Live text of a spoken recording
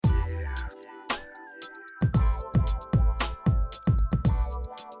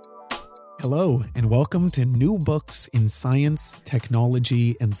Hello, and welcome to New Books in Science,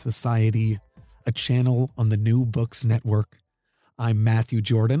 Technology, and Society, a channel on the New Books Network. I'm Matthew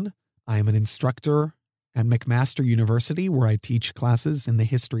Jordan. I am an instructor at McMaster University, where I teach classes in the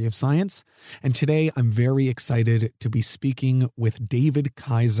history of science. And today I'm very excited to be speaking with David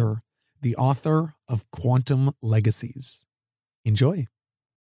Kaiser, the author of Quantum Legacies. Enjoy.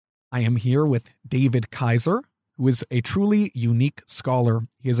 I am here with David Kaiser, who is a truly unique scholar.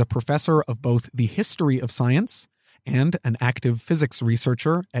 He is a professor of both the history of science and an active physics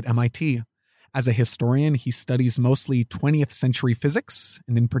researcher at MIT. As a historian, he studies mostly 20th century physics,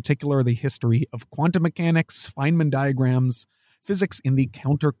 and in particular the history of quantum mechanics, Feynman diagrams, physics in the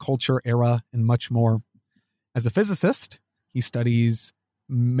counterculture era, and much more. As a physicist, he studies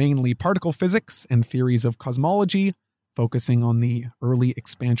mainly particle physics and theories of cosmology, focusing on the early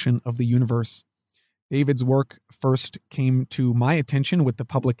expansion of the universe. David's work first came to my attention with the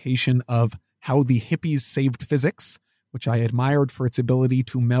publication of How the Hippies Saved Physics, which I admired for its ability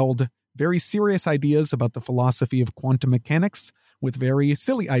to meld very serious ideas about the philosophy of quantum mechanics with very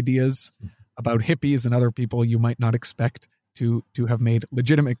silly ideas about hippies and other people you might not expect to have made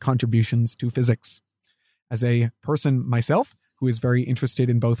legitimate contributions to physics. As a person myself who is very interested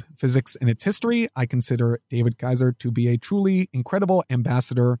in both physics and its history, I consider David Kaiser to be a truly incredible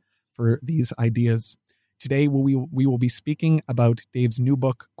ambassador for these ideas. Today, we will be speaking about Dave's new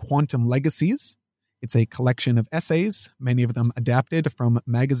book, Quantum Legacies. It's a collection of essays, many of them adapted from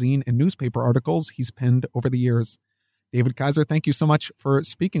magazine and newspaper articles he's penned over the years. David Kaiser, thank you so much for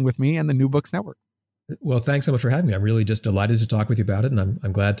speaking with me and the New Books Network. Well, thanks so much for having me. I'm really just delighted to talk with you about it, and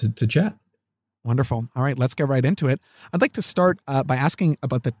I'm glad to chat. Wonderful. All right, let's get right into it. I'd like to start by asking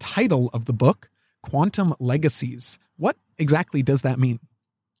about the title of the book, Quantum Legacies. What exactly does that mean?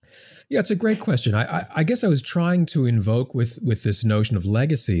 Yeah, it's a great question. I guess I was trying to invoke with this notion of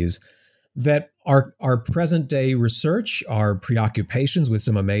legacies that our present day research, our preoccupations with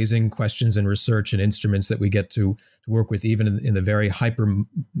some amazing questions and research and instruments that we get to work with even in the very hyper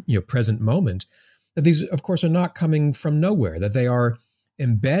present moment, that these, of course, are not coming from nowhere, that they are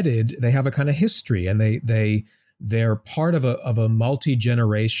embedded, they have a kind of history, and they're part of a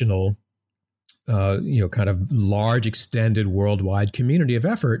multi-generational kind of large, extended worldwide community of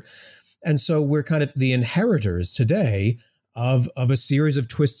effort. And so we're kind of the inheritors today of a series of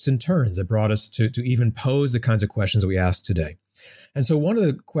twists and turns that brought us to even pose the kinds of questions that we ask today. And so one of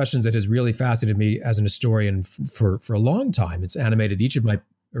the questions that has really fascinated me as an historian for a long time, it's animated each of my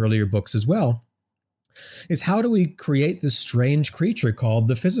earlier books as well, is how do we create this strange creature called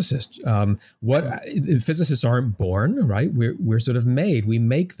the physicist? Physicists aren't born, right? We're sort of made. We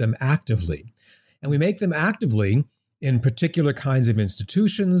make them actively. And we make them actively in particular kinds of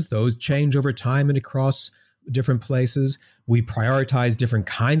institutions. Those change over time and across different places. We prioritize different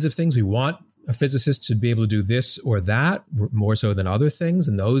kinds of things. We want a physicist to be able to do this or that more so than other things,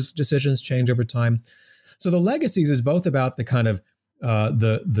 and those decisions change over time. So the legacies is both about the kind of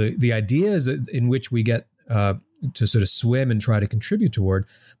the ideas in which we get to sort of swim and try to contribute toward,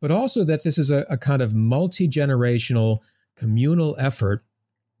 but also that this is a kind of multi-generational communal effort.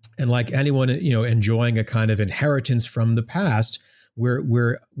 And like anyone, enjoying a kind of inheritance from the past,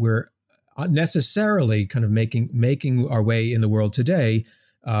 we're necessarily kind of making our way in the world today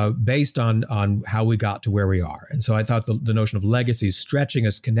based on how we got to where we are. And so I thought the notion of legacies, stretching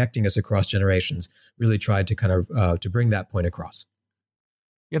us, connecting us across generations, really tried to kind of to bring that point across.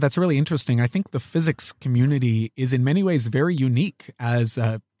 Yeah, that's really interesting. I think the physics community is in many ways very unique as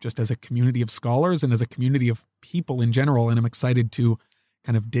just as a community of scholars and as a community of people in general. And I'm excited to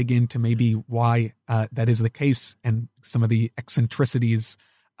kind of dig into maybe why that is the case and some of the eccentricities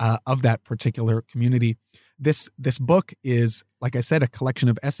of that particular community. This book is, like I said, a collection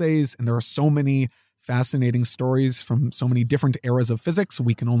of essays, and there are so many fascinating stories from so many different eras of physics.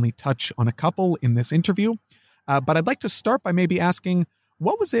 We can only touch on a couple in this interview. But I'd like to start by maybe asking,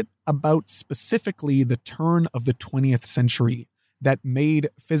 what was it about specifically the turn of the 20th century that made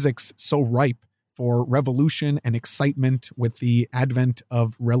physics so ripe for revolution and excitement with the advent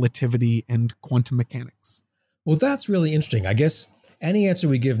of relativity and quantum mechanics? Well, that's really interesting. I guess any answer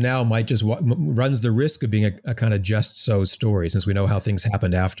we give now might just runs the risk of being a kind of just so story, since we know how things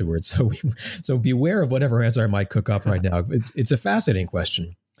happened afterwards. So beware of whatever answer I might cook up right now. It's a fascinating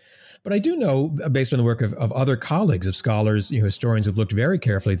question. But I do know, based on the work of other colleagues, of scholars, historians who've looked very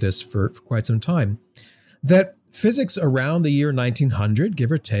carefully at this for quite some time, that physics around the year 1900,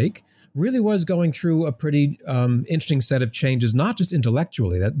 give or take, really was going through a pretty interesting set of changes, not just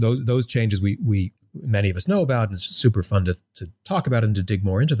intellectually. That those changes we many of us know about, and it's super fun to talk about and to dig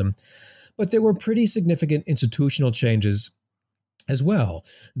more into them. But there were pretty significant institutional changes as well,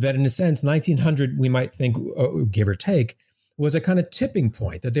 that in a sense, 1900, we might think, give or take, was a kind of tipping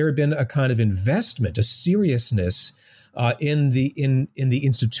point, that there had been a kind of investment, a seriousness in the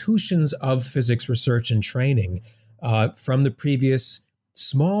institutions of physics research and training from the previous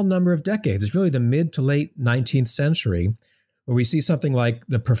small number of decades. It's really the mid to late 19th century, where we see something like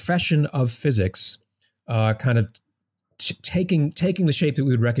the profession of physics kind of taking the shape that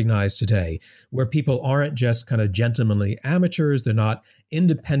we would recognize today, where people aren't just kind of gentlemanly amateurs. They're not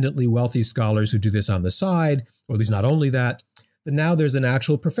independently wealthy scholars who do this on the side, or at least not only that, but now there's an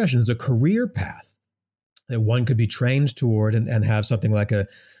actual profession. There's a career path that one could be trained toward and have something like a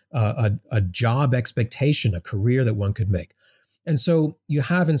job expectation, a career that one could make. And so you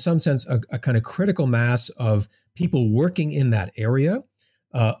have, in some sense, a kind of critical mass of people working in that area,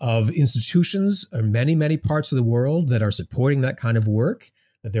 of institutions, or many parts of the world that are supporting that kind of work,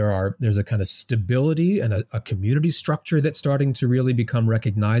 that there's a kind of stability and a community structure that's starting to really become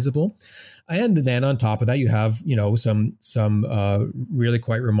recognizable. And then on top of that, you have, some really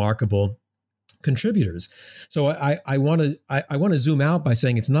quite remarkable contributors. So I want to zoom out by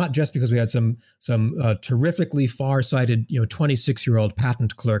saying it's not just because we had some terrifically far-sighted 26-year-old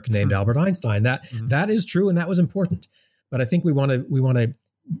patent clerk named Albert Einstein. That is true, and that was important. But I think we want to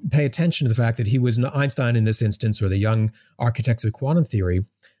pay attention to the fact that Einstein in this instance, or the young architects of quantum theory,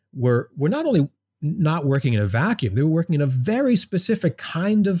 were not only not working in a vacuum, they were working in a very specific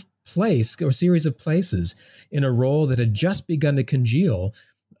kind of place or series of places in a role that had just begun to congeal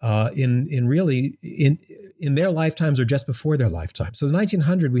in their lifetimes or just before their lifetime. So the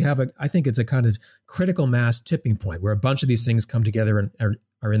 1900, we have I think it's a kind of critical mass tipping point where a bunch of these things come together and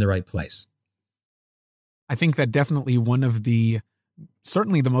are in the right place. I think that definitely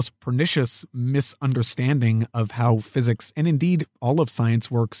certainly the most pernicious misunderstanding of how physics, and indeed all of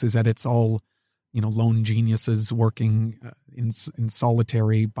science, works is that it's all, lone geniuses working in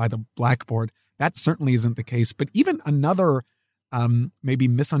solitary by the blackboard. That certainly isn't the case. But even another maybe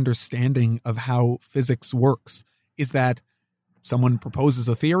misunderstanding of how physics works is that someone proposes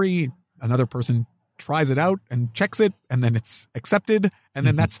a theory, another person tries it out and checks it, and then it's accepted, and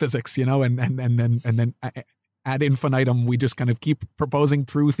then that's physics, and then ad infinitum, we just kind of keep proposing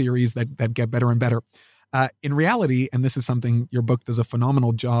true theories that get better and better. In reality, and this is something your book does a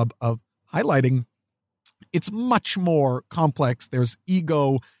phenomenal job of highlighting, it's much more complex. There's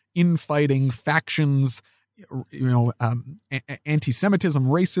ego, infighting, factions, anti-Semitism,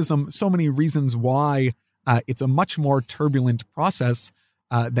 racism, so many reasons why it's a much more turbulent process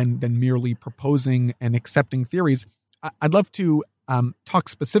than merely proposing and accepting theories. I'd love to talk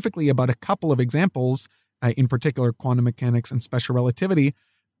specifically about a couple of examples, in particular quantum mechanics and special relativity.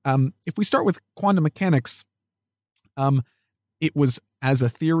 If we start with quantum mechanics, it was, as a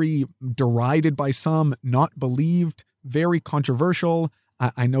theory, derided by some, not believed, very controversial.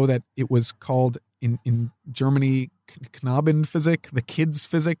 I know that it was called in Germany Knabenphysik, the kids'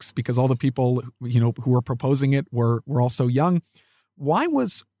 physics, because all the people who were proposing it were also young. Why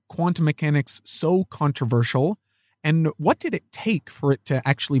was quantum mechanics so controversial? And what did it take for it to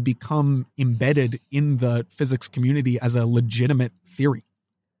actually become embedded in the physics community as a legitimate theory?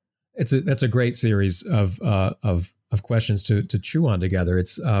 That's a great series of questions to chew on together.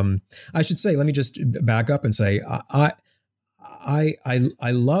 It's I should say, let me just back up and say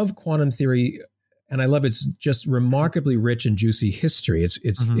I love quantum theory, and I love its just remarkably rich and juicy history.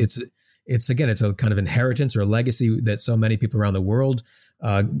 It's again, it's a kind of inheritance or a legacy that so many people around the world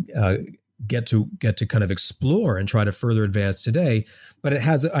get to kind of explore and try to further advance today. But it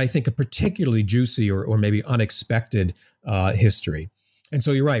has, I think, a particularly juicy or maybe unexpected history. And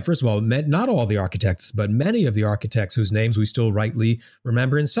so you're right. First of all, not all the architects, but many of the architects whose names we still rightly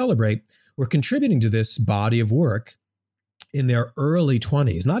remember and celebrate were contributing to this body of work in their early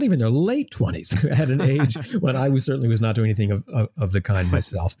 20s, not even their late 20s, at an age when I certainly was not doing anything of the kind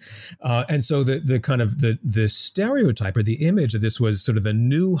myself. And so the kind of the stereotype or the image that this was sort of the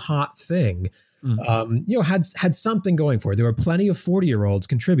new hot thing, had something going for it. There were plenty of 40-year-olds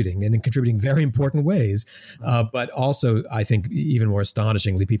contributing, and in contributing very important ways, but also, I think, even more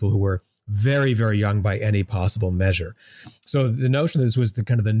astonishingly, people who were very, very young by any possible measure. So the notion that this was the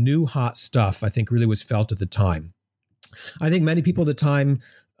kind of the new hot stuff, I think, really was felt at the time. I think many people at the time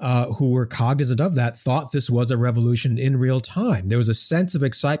who were cognizant of that thought this was a revolution in real time. There was a sense of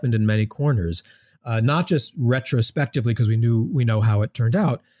excitement in many corners, not just retrospectively because we know how it turned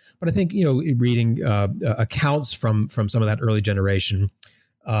out, but I think reading accounts from some of that early generation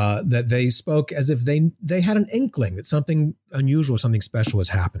that they spoke as if they had an inkling that something unusual, something special was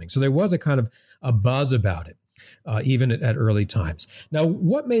happening. So there was a kind of a buzz about it, even at early times. Now,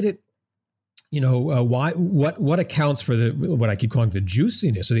 what made it what accounts for what I keep calling the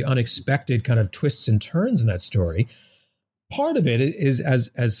juiciness or the unexpected kind of twists and turns in that story. Part of it is,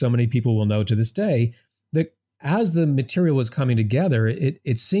 as so many people will know to this day, that as the material was coming together,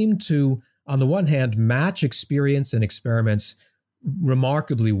 it seemed to, on the one hand, match experience and experiments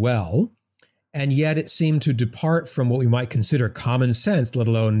remarkably well, and yet it seemed to depart from what we might consider common sense, let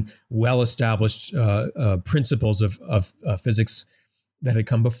alone well-established principles of physics that had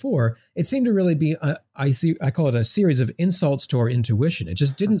come before. It seemed to really be, I call it a series of insults to our intuition. It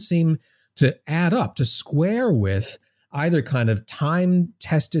just didn't seem to add up, to square with either kind of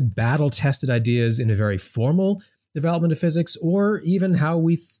time-tested, battle-tested ideas in a very formal development of physics, or even how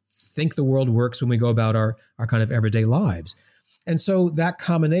we think the world works when we go about our kind of everyday lives. And so that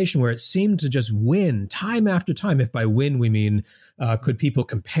combination where it seemed to just win time after time, if by win we mean could people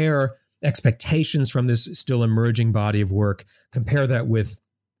compare expectations from this still emerging body of work, compare that with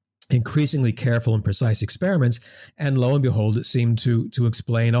increasingly careful and precise experiments, and lo and behold, it seemed to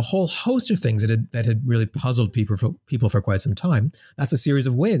explain a whole host of things that had really puzzled people for quite some time. That's a series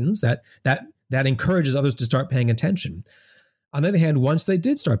of wins that encourages others to start paying attention. On the other hand, once they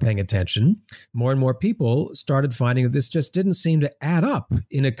did start paying attention, more and more people started finding that this just didn't seem to add up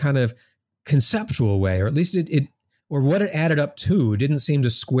in a kind of conceptual way, or at least or what it added up to didn't seem to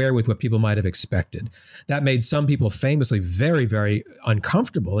square with what people might have expected. That made some people famously very, very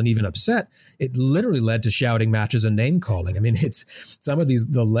uncomfortable and even upset. It literally led to shouting matches and name calling. I mean, it's some of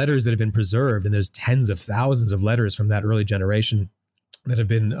the letters that have been preserved, and there's tens of thousands of letters from that early generation that have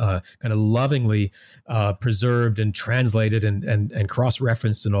been kind of lovingly preserved and translated and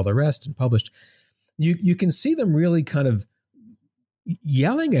cross-referenced and all the rest and published. You can see them really kind of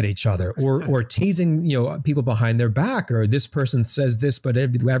yelling at each other or teasing, people behind their back, or this person says this, but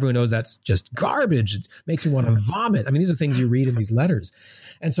everyone knows that's just garbage. It makes me want to vomit. I mean, these are things you read in these letters.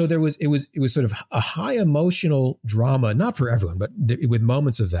 And so it was sort of a high emotional drama, not for everyone, but with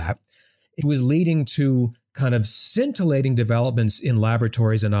moments of that. It was leading to kind of scintillating developments in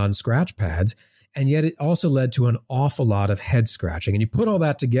laboratories and on scratch pads. And yet it also led to an awful lot of head scratching. And you put all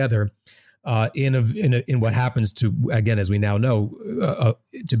that together in what happens to, again, as we now know,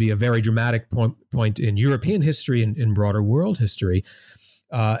 to be a very dramatic point in European history and in broader world history.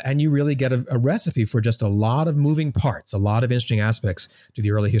 And you really get a recipe for just a lot of moving parts, a lot of interesting aspects to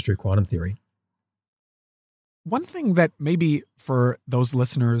the early history of quantum theory. One thing that maybe for those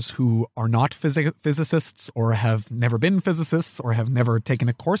listeners who are not physicists or have never been physicists or have never taken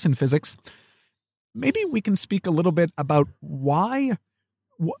a course in physics, maybe we can speak a little bit about why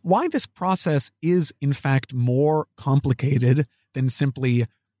this process is in fact more complicated than simply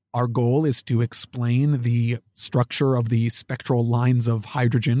our goal is to explain the structure of the spectral lines of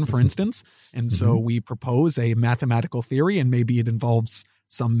hydrogen, for instance. And so we propose a mathematical theory, and maybe it involves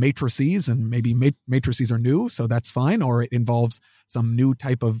some matrices, and maybe matrices are new, so that's fine. Or it involves some new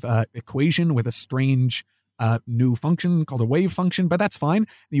type of equation with a strange new function called a wave function, but that's fine.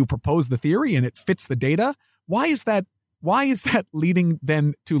 You propose the theory and it fits the data. Why is that leading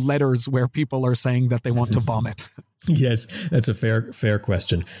then to letters where people are saying that they want to vomit? Yes, that's a fair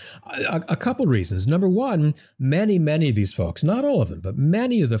question. A couple reasons. Number one, many of these folks, not all of them, but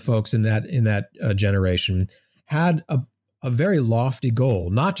many of the folks in that generation had a very lofty goal,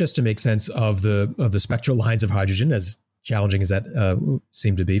 not just to make sense of the spectral lines of hydrogen, as challenging as that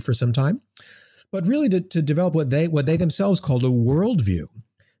seemed to be for some time, but really to develop what they themselves called a worldview.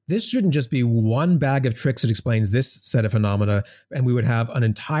 This shouldn't just be one bag of tricks that explains this set of phenomena, and we would have an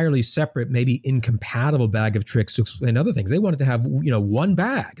entirely separate, maybe incompatible bag of tricks to explain other things. They wanted to have, one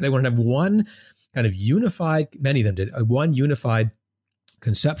bag. They wanted to have one kind of unified, many of them did, one unified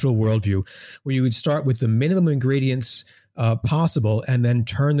conceptual worldview where you would start with the minimum ingredients possible and then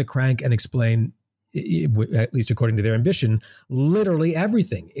turn the crank and explain, at least according to their ambition, literally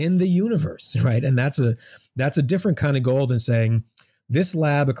everything in the universe, right? And that's a different kind of goal than saying, this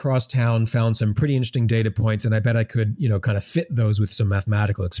lab across town found some pretty interesting data points, and I bet I could, kind of fit those with some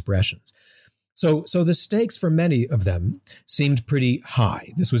mathematical expressions. So the stakes for many of them seemed pretty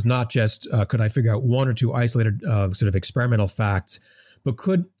high. This was not just, could I figure out one or two isolated sort of experimental facts, but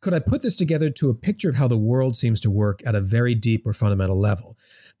could I put this together to a picture of how the world seems to work at a very deep or fundamental level?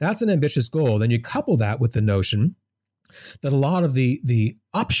 That's an ambitious goal. Then you couple that with the notion that a lot of the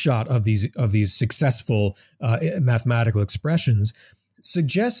upshot of these successful mathematical expressions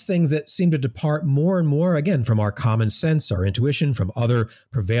suggests things that seem to depart more and more, again, from our common sense, our intuition, from other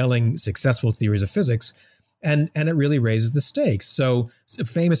prevailing successful theories of physics, and it really raises the stakes. So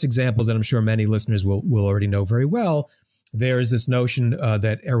famous examples that I'm sure many listeners will already know very well. There is this notion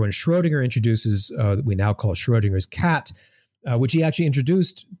that Erwin Schrödinger introduces, that we now call Schrödinger's cat, which he actually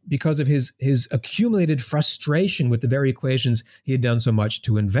introduced because of his accumulated frustration with the very equations he had done so much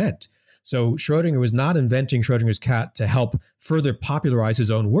to invent. So Schrodinger was not inventing Schrodinger's cat to help further popularize his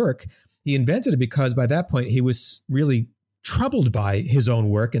own work. He invented it because by that point he was really troubled by his own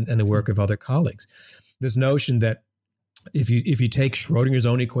work and the work of other colleagues. This notion that if you take Schrodinger's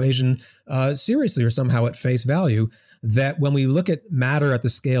own equation seriously or somehow at face value, that when we look at matter at the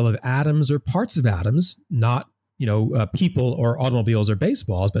scale of atoms or parts of atoms, not people or automobiles or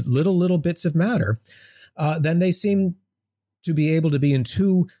baseballs, but little bits of matter, then they seem to be able to be in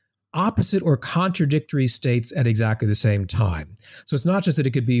two opposite or contradictory states at exactly the same time. So it's not just that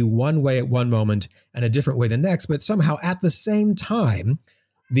it could be one way at one moment and a different way the next, but somehow at the same time,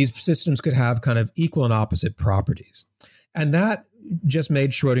 these systems could have kind of equal and opposite properties. And that just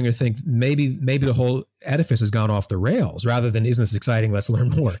made Schrodinger think maybe the whole edifice has gone off the rails rather than isn't this exciting, let's learn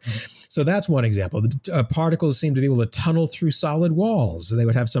more. So that's one example. The particles seem to be able to tunnel through solid walls. They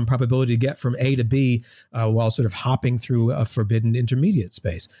would have some probability to get from A to B while sort of hopping through a forbidden intermediate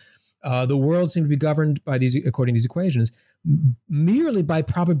space. The world seemed to be governed by these, according to these equations, merely by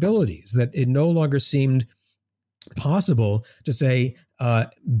probabilities, that it no longer seemed possible to say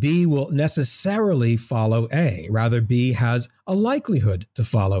B will necessarily follow A. Rather, B has a likelihood to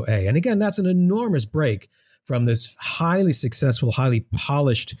follow A. And again, that's an enormous break from this highly successful, highly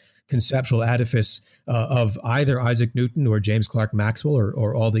polished conceptual edifice of either Isaac Newton or James Clerk Maxwell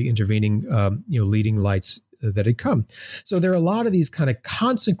or all the intervening leading lights that had come. So there are a lot of these kind of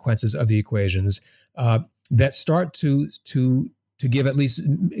consequences of the equations that start to give at least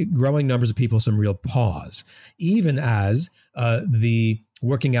growing numbers of people some real pause, even as the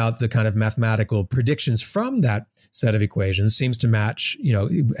working out the kind of mathematical predictions from that set of equations seems to match,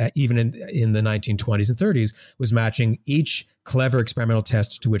 even in the 1920s and 30s, was matching each clever experimental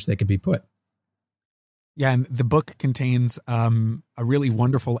test to which they could be put. Yeah, and the book contains a really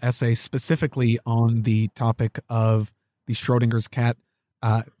wonderful essay specifically on the topic of the Schrodinger's cat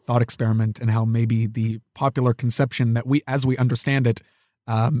thought experiment and how maybe the popular conception that as we understand it,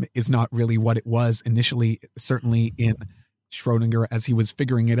 is not really what it was initially, certainly in Schrodinger as he was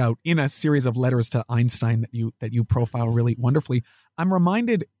figuring it out in a series of letters to Einstein that you profile really wonderfully. I'm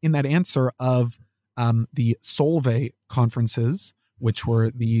reminded in that answer of the Solvay conferences, which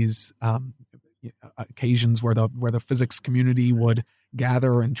were these occasions where the physics community would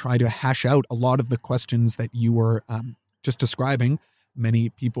gather and try to hash out a lot of the questions that you were just describing. Many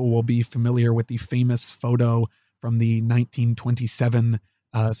people will be familiar with the famous photo from the 1927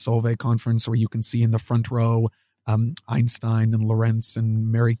 Solvay conference where you can see in the front row Einstein and Lorentz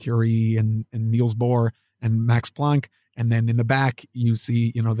and Marie Curie and Niels Bohr and Max Planck. And then in the back, you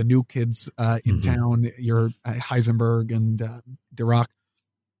see, the new kids in town, your Heisenberg and Dirac.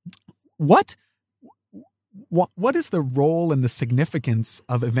 What is the role and the significance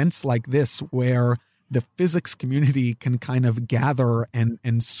of events like this where the physics community can kind of gather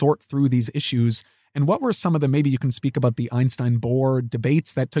and sort through these issues? And what were some of the, maybe you can speak about the Einstein-Bohr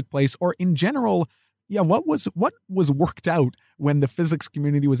debates that took place, or in general, what was worked out when the physics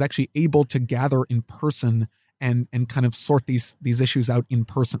community was actually able to gather in person and kind of sort these issues out in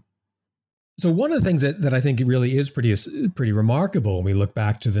person? So one of the things that I think really is pretty remarkable when we look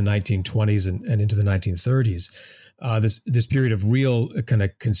back to the 1920s and into the 1930s, this period of real kind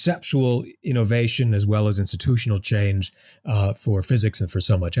of conceptual innovation as well as institutional change for physics and for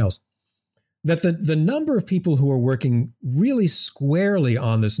so much else, that the number of people who are working really squarely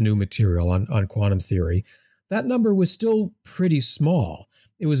on this new material, on quantum theory, that number was still pretty small.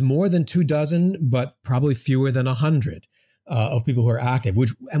 It was more than 24, but probably fewer than 100 of people who are active.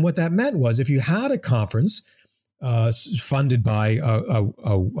 And what that meant was if you had a conference funded by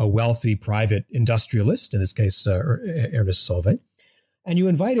a wealthy private industrialist, in this case, Ernest Solvay, and you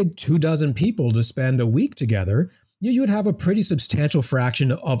invited 24 people to spend a week together, you would have a pretty substantial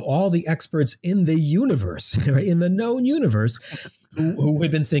fraction of all the experts in the universe, right, in the known universe, who had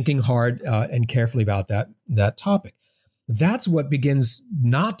been thinking hard and carefully about that topic. That's what begins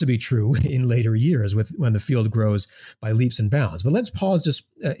not to be true in later years when the field grows by leaps and bounds. But let's pause just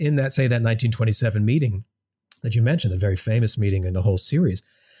in that 1927 meeting that you mentioned, the very famous meeting in the whole series,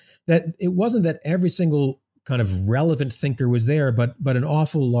 that it wasn't that every single kind of relevant thinker was there, but an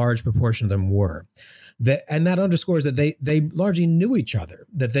awful large proportion of them were. And that underscores that they largely knew each other,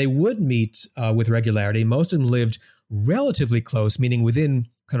 that they would meet with regularity. Most of them lived relatively close, meaning within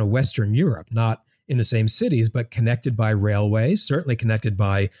kind of Western Europe, not in the same cities, but connected by railways, certainly connected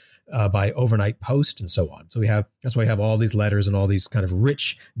by overnight post and so on. So that's why we have all these letters and all these kind of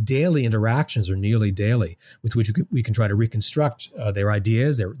rich daily interactions, or nearly daily, with which we can try to reconstruct their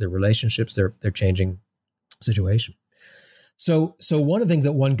ideas, their relationships, their changing situation. So one of the things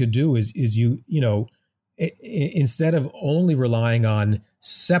that one could do is instead of only relying on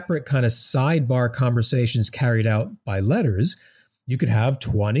separate kind of sidebar conversations carried out by letters, you could have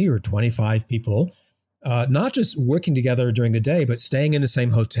 20 or 25 people, not just working together during the day, but staying in the same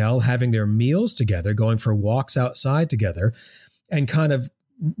hotel, having their meals together, going for walks outside together, and kind of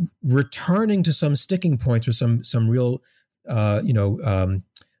returning to some sticking points or some real,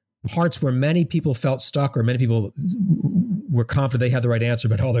 parts where many people felt stuck or many people were confident they had the right answer,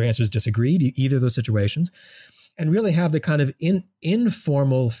 but all their answers disagreed, either of those situations, and really have the kind of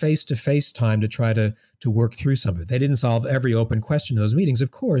informal face-to-face time to try to work through some of it. They didn't solve every open question in those meetings, of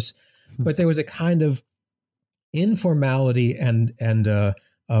course, but there was a kind of informality and a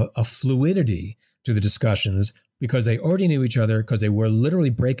fluidity to the discussions because they already knew each other, because they were literally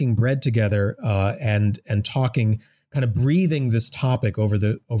breaking bread together and talking, kind of breathing this topic over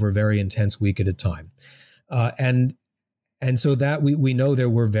a very intense week at a time. And so that we know there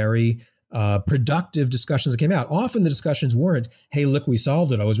were very productive discussions that came out. Often the discussions weren't, hey, look, we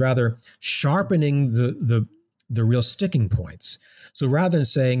solved it. I was rather sharpening the real sticking points. So rather than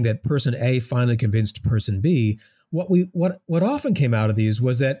saying that person A finally convinced person B, what often came out of these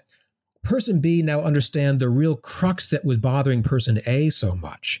was that person B now understand the real crux that was bothering person A so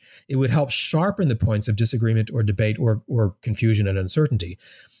much. It would help sharpen the points of disagreement or debate or confusion and uncertainty.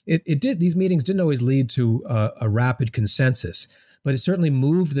 These meetings didn't always lead to a rapid consensus, but it certainly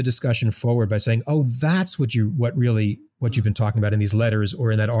moved the discussion forward by saying, oh, that's what you've been talking about in these letters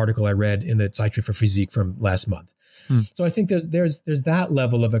or in that article I read in the Zeitschrift für Physik from last month. So I think there's that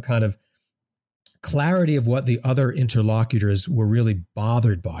level of a kind of clarity of what the other interlocutors were really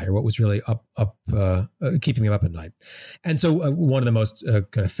bothered by, or what was really keeping them up at night. And so one of the most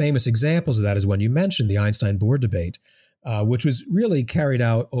kind of famous examples of that is one you mentioned, the Einstein-Bohr debate, which was really carried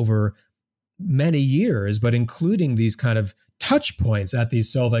out over many years, but including these kind of touch points at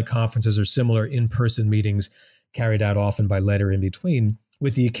these Solvay conferences or similar in-person meetings carried out often by letter in between,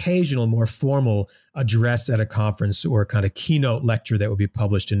 with the occasional more formal address at a conference or kind of keynote lecture that would be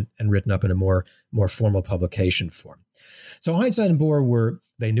published and written up in a more formal publication form. So Einstein and Bohr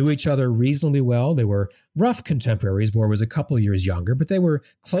they knew each other reasonably well. They were rough contemporaries. Bohr was a couple of years younger, but they were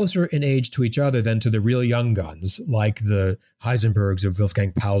closer in age to each other than to the real young guns, like the Heisenbergs or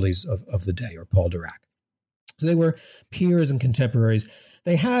Wolfgang Paulis of the day, or Paul Dirac. So they were peers and contemporaries.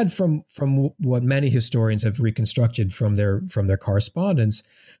 They had, from what many historians have reconstructed from their correspondence,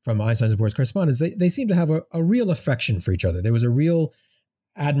 from Einstein and Bohr's correspondence, they seemed to have a real affection for each other. There was a real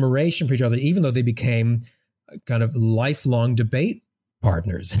admiration for each other, even though they became kind of lifelong debate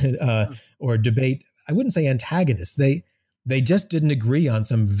partners or debate, I wouldn't say antagonists. They just didn't agree on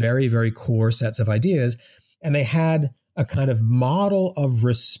some very, very core sets of ideas, and they had a kind of model of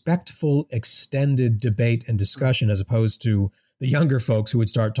respectful, extended debate and discussion, as opposed to the younger folks who would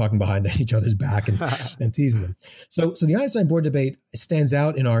start talking behind each other's back and teasing them. So the Einstein-Bohr debate stands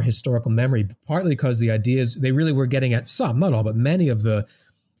out in our historical memory, partly because the ideas, they really were getting at some, not all, but many of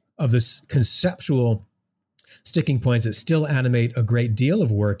this conceptual sticking points that still animate a great deal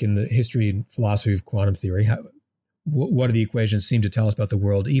of work in the history and philosophy of quantum theory. What do the equations seem to tell us about the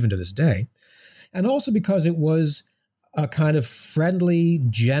world even to this day? And also because it was a kind of friendly,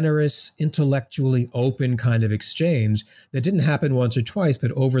 generous, intellectually open kind of exchange that didn't happen once or twice, but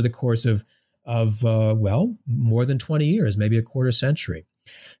over the course of more than 20 years, maybe a quarter century.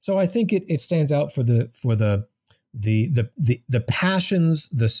 So I think it stands out for the passions,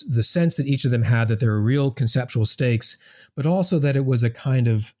 the sense that each of them had, that there were real conceptual stakes, but also that it was a kind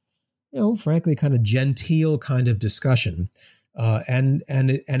of, frankly, kind of genteel kind of discussion, and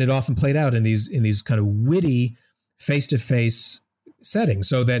it often played out in these kind of witty face-to-face settings.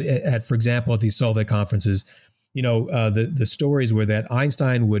 So that for example, at these Solvay conferences, the stories were that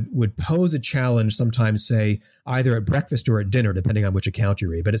Einstein would pose a challenge, sometimes say either at breakfast or at dinner, depending on which account you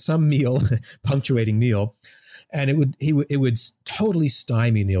read, but at some meal, punctuating meal, and it would totally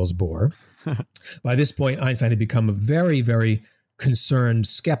stymie Niels Bohr. By this point, Einstein had become a very, very concerned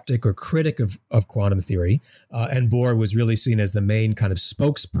skeptic or critic of quantum theory, and Bohr was really seen as the main kind of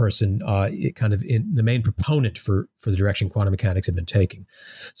spokesperson, the main proponent for the direction quantum mechanics had been taking.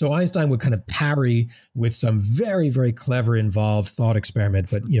 So Einstein would kind of parry with some very, very clever, involved thought experiment.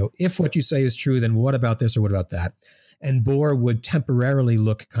 But if what you say is true, then what about this or what about that? And Bohr would temporarily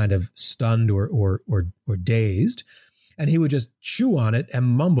look kind of stunned or dazed. And he would just chew on it and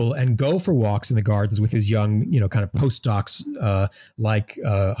mumble and go for walks in the gardens with his young, kind of postdocs like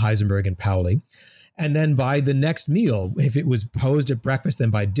Heisenberg and Pauli. And then by the next meal, if it was posed at breakfast,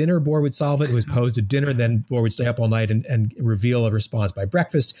 then by dinner, Bohr would solve it. If it was posed at dinner, then Bohr would stay up all night and reveal a response by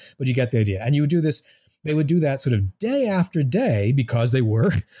breakfast. But you get the idea. And you would do this they would do that sort of day after day because they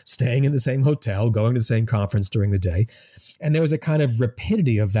were staying in the same hotel, going to the same conference during the day. And there was a kind of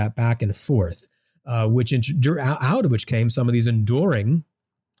rapidity of that back and forth, which out of which came some of these enduring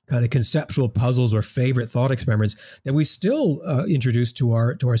kind of conceptual puzzles or favorite thought experiments that we still introduce to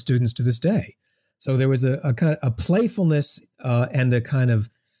our students to this day. So there was a kind of a playfulness and a kind of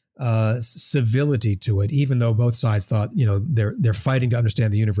civility to it, even though both sides thought, they're fighting to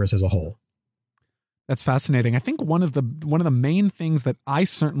understand the universe as a whole. That's fascinating. I think one of the main things that I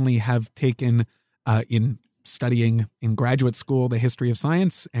certainly have taken in studying in graduate school the history of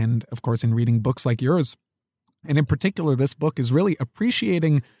science, and of course in reading books like yours, and in particular this book, is really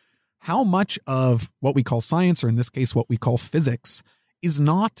appreciating how much of what we call science, or in this case what we call physics, is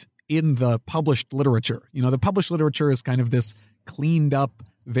not in the published literature. The published literature is kind of this cleaned up,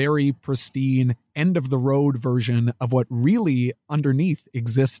 very pristine, end of the road version of what really underneath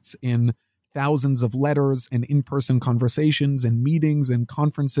exists in thousands of letters and in-person conversations and meetings and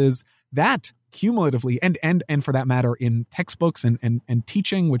conferences that cumulatively, and for that matter, in textbooks and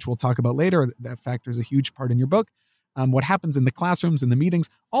teaching, which we'll talk about later, that factors a huge part in your book. What happens in the classrooms, in the meetings,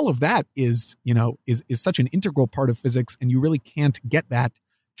 all of that is such an integral part of physics, and you really can't get that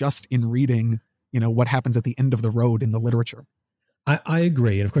just in reading, what happens at the end of the road in the literature. I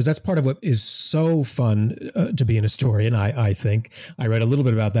agree. And of course, that's part of what is so fun to be an historian, I think. I read a little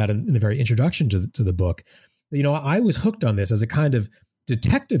bit about that in the very introduction to the book. I was hooked on this as a kind of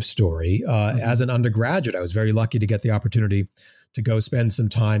detective story. As an undergraduate, I was very lucky to get the opportunity to go spend some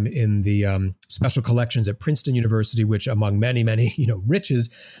time in the special collections at Princeton University, which among many, many,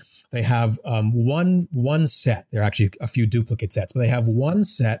 riches, they have one set. There are actually a few duplicate sets, but they have one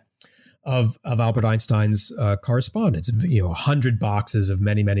set of Albert Einstein's correspondence, 100 boxes of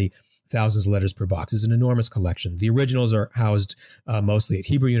many, many thousands of letters per box. It's an enormous collection. The originals are housed mostly at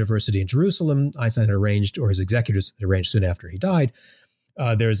Hebrew University in Jerusalem. Einstein had arranged, or his executors had arranged soon after he died.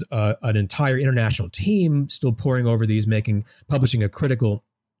 There's an entire international team still poring over these, publishing a critical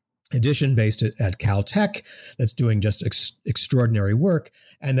edition based at Caltech that's doing just extraordinary work.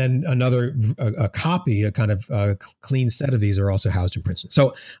 And then a copy, a kind of clean set of these are also housed in Princeton.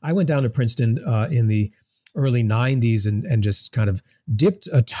 So I went down to Princeton in the early 90s and just kind of dipped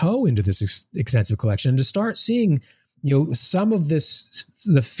a toe into this extensive collection and to start seeing, some of this,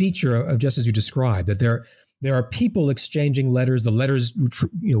 the feature of just as you described, that there are people exchanging letters. The letters,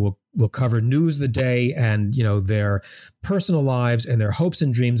 will cover news of the day and, their personal lives and their hopes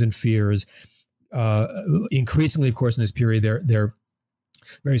and dreams and fears. Increasingly, of course, in this period, there are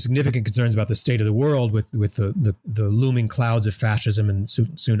very significant concerns about the state of the world with the looming clouds of fascism and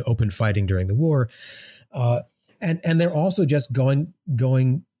soon open fighting during the war. And they're also just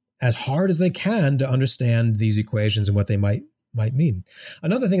going as hard as they can to understand these equations and what they might mean.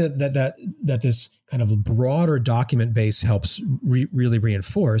 Another thing that this kind of broader document base helps really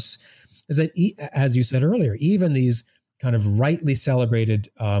reinforce is that, as you said earlier, even these kind of rightly celebrated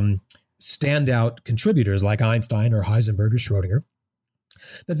standout contributors like Einstein or Heisenberg or Schrodinger,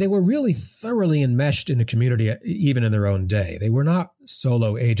 that they were really thoroughly enmeshed in a community, even in their own day. They were not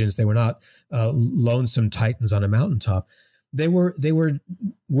solo agents. They were not lonesome titans on a mountaintop. They were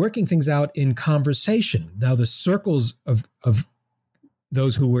working things out in conversation. Now, the circles of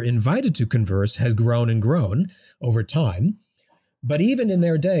those who were invited to converse has grown and grown over time. But even in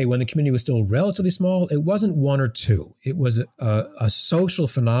their day, when the community was still relatively small, it wasn't one or two. It was a social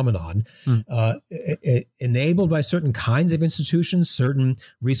phenomenon enabled by certain kinds of institutions, certain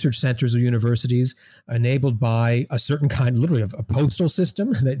research centers or universities, enabled by a certain kind, literally, of a postal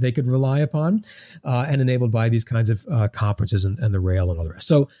system that they could rely upon, and enabled by these kinds of conferences and the rail and all the rest.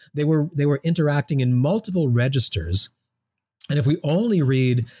 So they were interacting in multiple registers. And if we only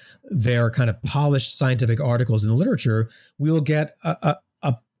read their kind of polished scientific articles in the literature, we will get a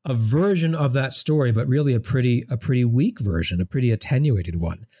version of that story, but really a pretty weak version, a pretty attenuated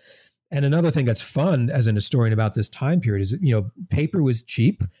one. And another thing that's fun as an historian about this time period is that, paper was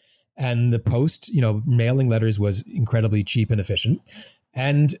cheap, and the post, mailing letters was incredibly cheap and efficient.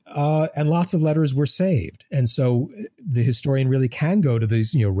 And lots of letters were saved. And so the historian really can go to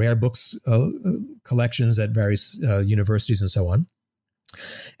these, rare books collections at various universities and so on,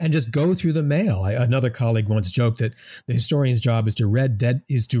 and just go through the mail. Another colleague once joked that the historian's job is to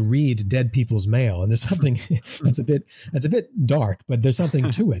read dead people's mail. And there's something that's a bit dark, but there's something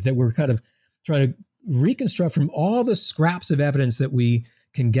to it that we're kind of trying to reconstruct from all the scraps of evidence that we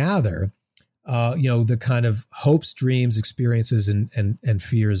can gather. The kind of hopes, dreams, experiences, and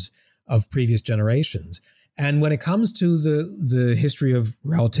fears of previous generations. And when it comes to the history of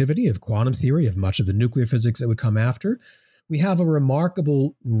relativity, of quantum theory, of much of the nuclear physics that would come after, we have a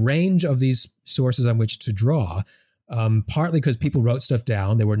remarkable range of these sources on which to draw. Partly because people wrote stuff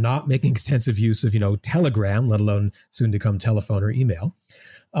down. They were not making extensive use of, Telegram, let alone soon to come telephone or email.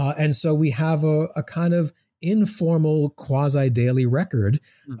 And so we have a kind of informal quasi-daily record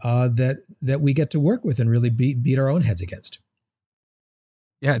that we get to work with and really beat our own heads against.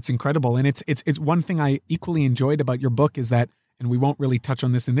 Yeah, it's incredible. And it's one thing I equally enjoyed about your book is that, and we won't really touch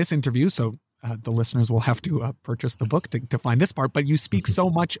on this in this interview, so the listeners will have to purchase the book to find this part, but you speak so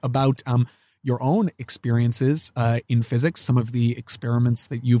much about your own experiences in physics, some of the experiments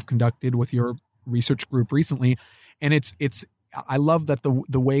that you've conducted with your research group recently. And I love that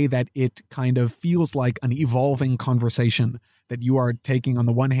the way that it kind of feels like an evolving conversation, that you are taking on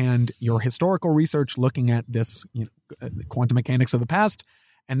the one hand your historical research, looking at this, the quantum mechanics of the past,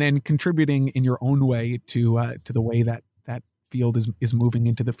 and then contributing in your own way to the way that field is moving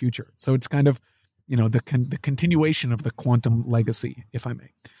into the future. So it's kind of, the continuation of the quantum legacy, if I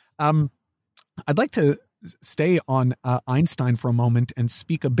may. I'd like to stay on Einstein for a moment and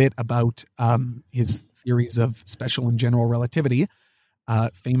speak a bit about his theories of special and general relativity.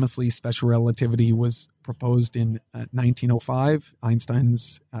 Famously, special relativity was proposed in 1905.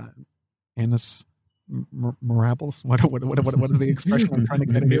 Einstein's annus mirabilis. What is the expression I'm trying to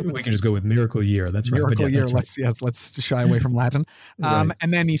get into? We can just go with miracle year. That's right. Miracle year. That's right. Let's shy away from Latin. Right.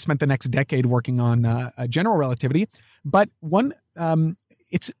 And then he spent the next decade working on general relativity. But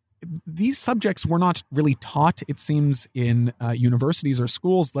these subjects were not really taught, it seems, in universities or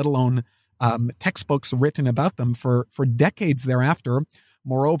schools, let alone textbooks written about them for decades thereafter.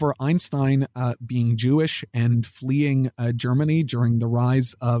 Moreover, Einstein, being Jewish and fleeing Germany during the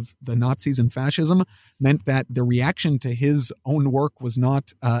rise of the Nazis and fascism, meant that the reaction to his own work was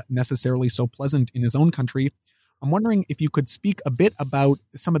not necessarily so pleasant in his own country. I'm wondering if you could speak a bit about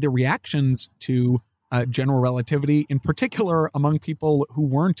some of the reactions to general relativity, in particular among people who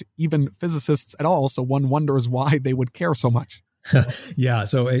weren't even physicists at all. So one wonders why they would care so much. Yeah,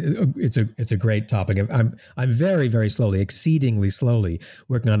 so it's a great topic. I'm very, very slowly, exceedingly slowly,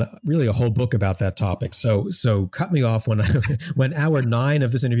 working on really a whole book about that topic. So cut me off when hour 9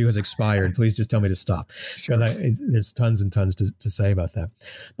 of this interview has expired. Please just tell me to stop, because there's tons and tons to say about that.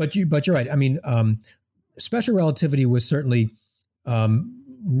 But you're right. I mean, special relativity was certainly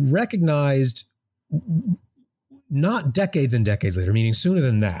recognized not decades and decades later, meaning sooner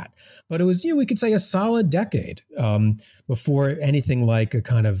than that, but it was, we could say a solid decade before anything like a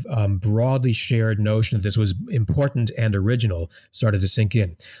kind of broadly shared notion that this was important and original started to sink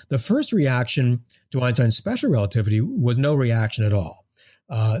in. The first reaction to Einstein's special relativity was no reaction at all.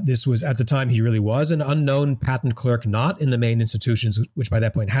 This was, at the time, he really was an unknown patent clerk, not in the main institutions, which by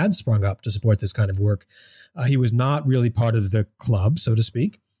that point had sprung up to support this kind of work. He was not really part of the club, so to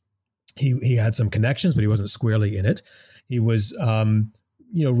speak. He had some connections, but he wasn't squarely in it. He was,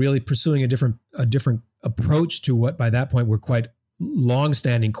 really pursuing a different approach to what by that point were quite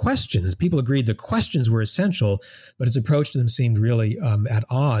long-standing questions. People agreed the questions were essential, but his approach to them seemed really at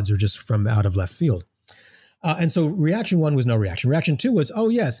odds or just from out of left field. And so reaction 1 was no reaction. Reaction 2 was, oh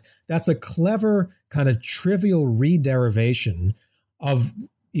yes, that's a clever kind of trivial re-derivation of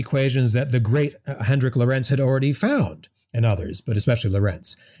equations that the great Hendrik Lorentz had already found, and others, but especially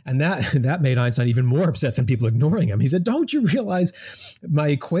Lorentz. And that made Einstein even more upset than people ignoring him. He said, don't you realize my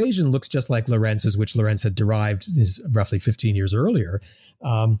equation looks just like Lorentz's, which Lorentz had derived roughly 15 years earlier,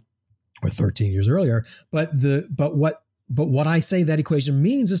 or 13 years earlier. But what I say that equation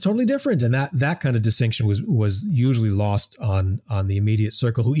means is totally different. And that kind of distinction was usually lost on the immediate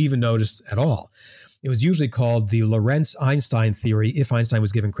circle, who even noticed at all. It was usually called the Lorentz-Einstein theory, if Einstein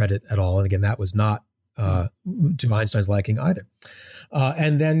was given credit at all. And again, that was not to Einstein's liking either.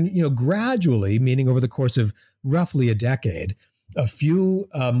 And then, gradually, meaning over the course of roughly a decade, a few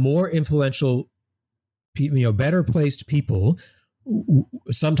more influential, better placed people,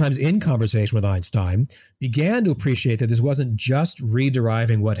 sometimes in conversation with Einstein, began to appreciate that this wasn't just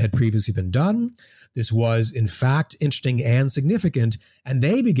re-deriving what had previously been done. This was, in fact, interesting and significant, and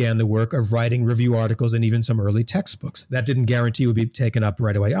they began the work of writing review articles and even some early textbooks. That didn't guarantee it would be taken up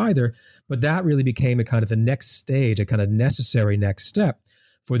right away either, but that really became a kind of the next stage, a kind of necessary next step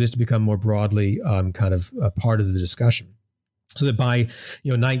for this to become more broadly kind of a part of the discussion. So that by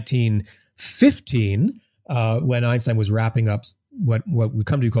 1915, when Einstein was wrapping up what we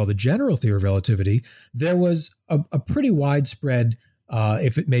come to call the general theory of relativity, there was a pretty widespread,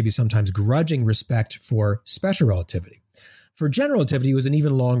 if it may be sometimes grudging, respect for special relativity. For general relativity, it was an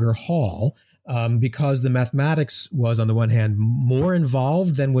even longer haul because the mathematics was, on the one hand, more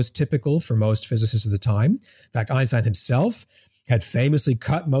involved than was typical for most physicists of the time. In fact, Einstein himself had famously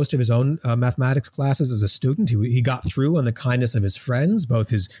cut most of his own mathematics classes as a student. He got through on the kindness of his friends, both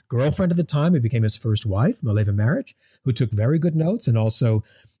his girlfriend at the time, who became his first wife, Mileva Maric, who took very good notes, and also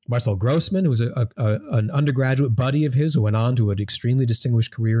Marcel Grossman, who was an undergraduate buddy of his who went on to an extremely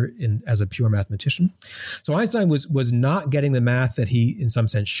distinguished career as a pure mathematician. So Einstein was not getting the math that he, in some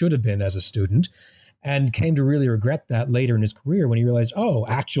sense, should have been as a student, and came to really regret that later in his career when he realized, oh,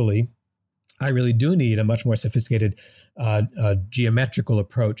 actually, I really do need a much more sophisticated geometrical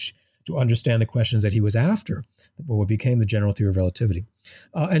approach to understand the questions that he was after, what became the general theory of relativity.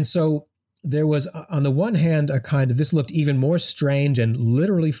 And so there was, on the one hand, a kind of, this looked even more strange and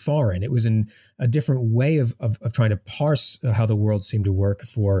literally foreign. It was in a different way of trying to parse how the world seemed to work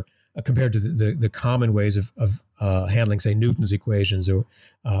compared to the common ways of handling, say, Newton's equations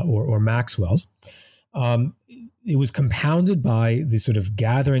or Maxwell's. It was compounded by the sort of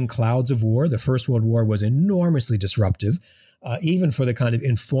gathering clouds of war. The First World War was enormously disruptive, even for the kind of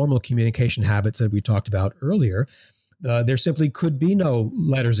informal communication habits that we talked about earlier. There simply could be no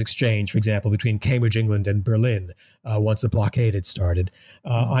letters exchanged, for example, between Cambridge, England, and Berlin once the blockade had started.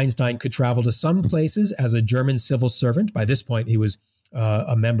 Einstein could travel to some places as a German civil servant. By this point, he was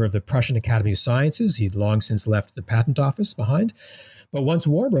a member of the Prussian Academy of Sciences. He'd long since left the patent office behind. But once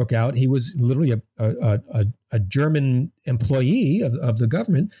war broke out, he was literally a German employee of the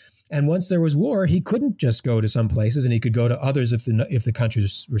government. And once there was war, he couldn't just go to some places, and he could go to others if the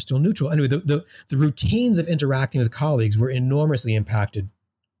countries were still neutral. Anyway, the routines of interacting with colleagues were enormously impacted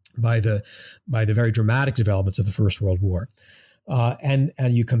by the very dramatic developments of the First World War.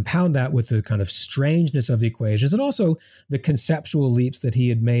 And you compound that with the kind of strangeness of the equations and also the conceptual leaps that he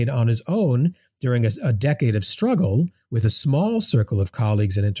had made on his own during a decade of struggle with a small circle of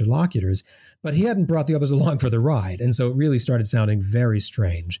colleagues and interlocutors, but he hadn't brought the others along for the ride. And so it really started sounding very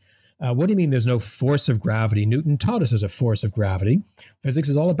strange. What do you mean there's no force of gravity? Newton taught us there's a force of gravity. Physics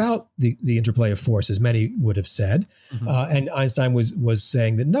is all about the interplay of forces, many would have said. Mm-hmm. And Einstein was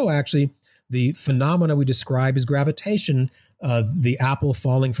saying that, no, actually, the phenomena we describe as gravitation, the apple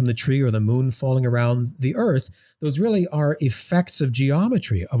falling from the tree or the moon falling around the earth, those really are effects of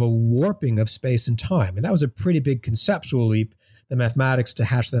geometry, of a warping of space and time. And that was a pretty big conceptual leap. The mathematics to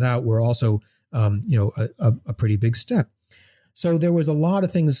hash that out were also, a pretty big step. So there was a lot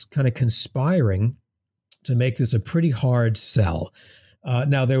of things kind of conspiring to make this a pretty hard sell.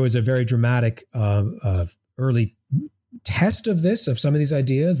 Now, there was a very dramatic early test of some of these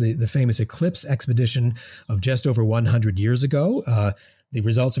ideas, the famous Eclipse expedition of just over 100 years ago, the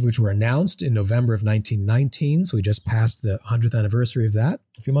results of which were announced in November of 1919. So we just passed the 100th anniversary of that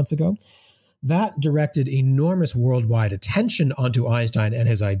a few months ago. That directed enormous worldwide attention onto Einstein and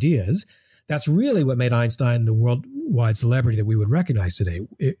his ideas. That's really what made Einstein the worldwide celebrity that we would recognize today,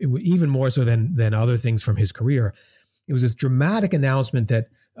 even more so than other things from his career. It was this dramatic announcement that,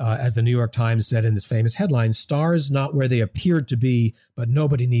 as the New York Times said in this famous headline, "Stars not where they appeared to be, but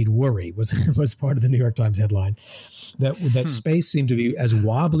nobody need worry," was part of the New York Times headline. That space seemed to be as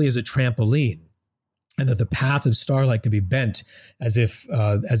wobbly as a trampoline, and that the path of starlight could be bent as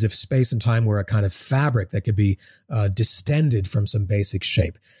if space and time were a kind of fabric that could be distended from some basic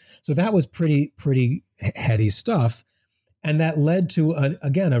shape. So that was pretty heady stuff. And that led to,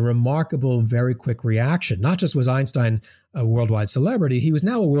 a remarkable, very quick reaction. Not just was Einstein a worldwide celebrity, he was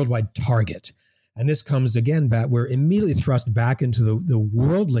now a worldwide target. And this comes again back, we're immediately thrust back into the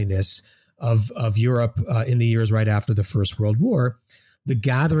worldliness of Europe in the years right after the First World War, the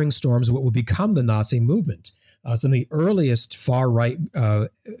gathering storms of what would become the Nazi movement. Some of the earliest far-right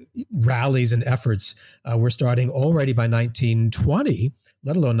rallies and efforts were starting already by 1920,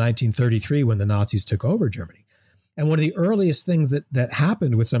 let alone 1933 when the Nazis took over Germany. And one of the earliest things that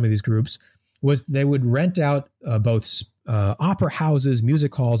happened with some of these groups was they would rent out both opera houses,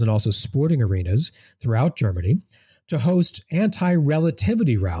 music halls, and also sporting arenas throughout Germany to host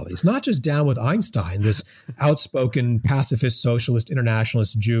anti-relativity rallies, not just down with Einstein, this outspoken pacifist, socialist,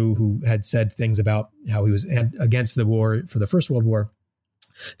 internationalist Jew who had said things about how he was against the war for the First World War.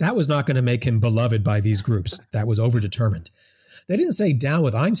 That was not going to make him beloved by these groups. That was overdetermined. They didn't say down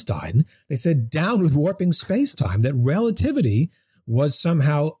with Einstein. They said down with warping space-time, that relativity was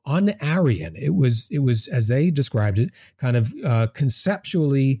somehow un-Aryan. It was, as they described it, kind of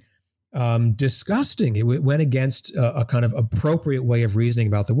conceptually disgusting. It went against a kind of appropriate way of reasoning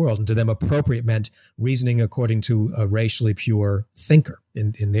about the world. And to them, appropriate meant reasoning according to a racially pure thinker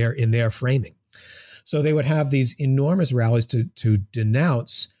in their framing. So they would have these enormous rallies to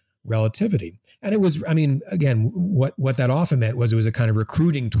denounce relativity. And it was, again, what that often meant was it was a kind of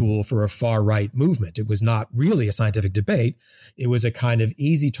recruiting tool for a far-right movement. It was not really a scientific debate. It was a kind of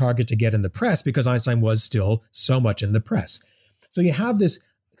easy target to get in the press because Einstein was still so much in the press. So you have this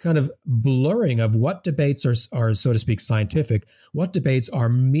kind of blurring of what debates are, so to speak, scientific, what debates are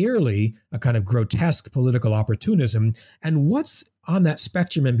merely a kind of grotesque political opportunism, and what's on that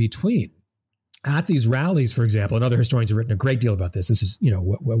spectrum in between. At these rallies, for example, and other historians have written a great deal about this. This is,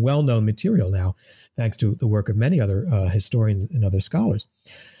 well-known material now, thanks to the work of many other historians and other scholars.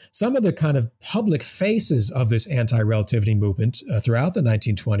 Some of the kind of public faces of this anti-relativity movement throughout the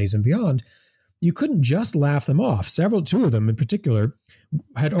 1920s and beyond, you couldn't just laugh them off. Two of them in particular,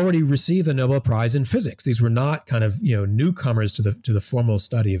 had already received the Nobel Prize in physics. These were not kind of newcomers to the formal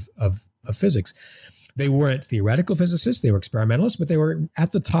study of physics. They weren't theoretical physicists, they were experimentalists, but they were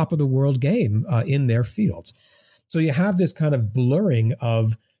at the top of the world game in their fields. So you have this kind of blurring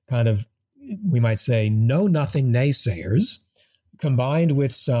of kind of, we might say, know-nothing naysayers, combined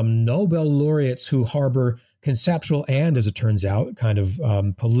with some Nobel laureates who harbor conceptual and, as it turns out, kind of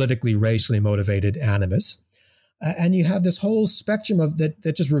politically, racially motivated animus. And you have this whole spectrum of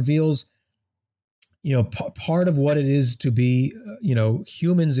that just reveals part of what it is to be,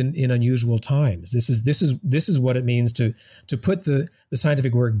 humans in unusual times. This is what it means to put the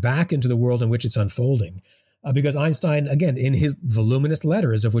scientific work back into the world in which it's unfolding. Because Einstein, again, in his voluminous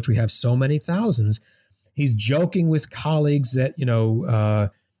letters, of which we have so many thousands, he's joking with colleagues that,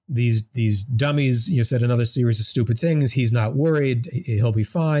 these dummies, said another series of stupid things. He's not worried. He'll be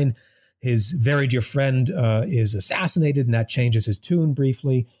fine. His very dear friend is assassinated, and that changes his tune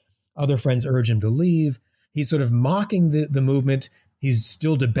briefly. Other friends urge him to leave. He's sort of mocking the movement. He's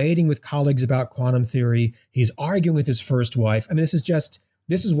still debating with colleagues about quantum theory. He's arguing with his first wife. I mean,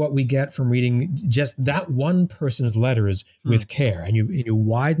 this is what we get from reading just that one person's letters with care. And you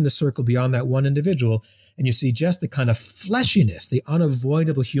widen the circle beyond that one individual, and you see just the kind of fleshiness, the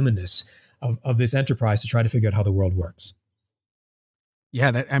unavoidable humanness of this enterprise to try to figure out how the world works.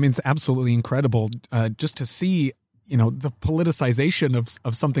 Yeah, it's absolutely incredible just to see the politicization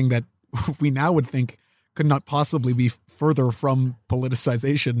of something that we now would think could not possibly be further from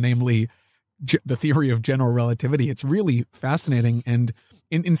politicization, namely the theory of general relativity. It's really fascinating. And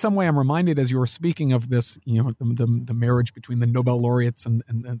in some way, I'm reminded, as you were speaking of this, the marriage between the Nobel laureates and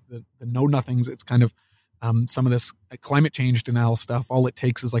the know-nothings. It's kind of some of this climate change denial stuff. All it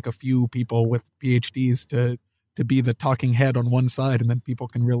takes is like a few people with PhDs to be the talking head on one side, and then people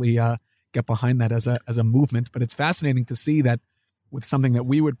can really get behind that as a movement. But it's fascinating to see that with something that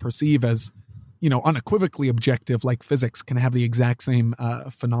we would perceive as, unequivocally objective, like physics, can have the exact same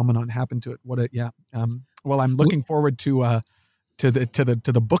phenomenon happen to it. Well, I'm looking forward to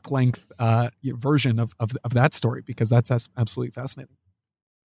the book length version of that story, because that's absolutely fascinating.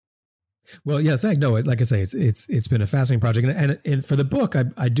 Well, yeah, like I say, it's been a fascinating project, and for the book,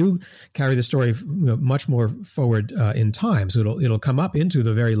 I do carry the story much more forward in time, so it'll come up into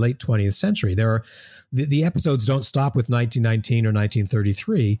the very late 20th century. There are the episodes don't stop with 1919 or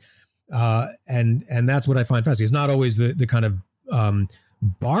 1933, and that's what I find fascinating. It's not always the kind of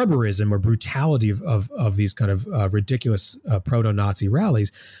barbarism or brutality of these kind of ridiculous proto-Nazi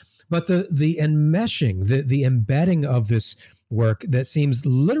rallies, but the enmeshing, the embedding of this work that seems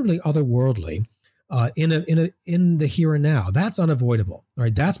literally otherworldly in the here and now. That's unavoidable.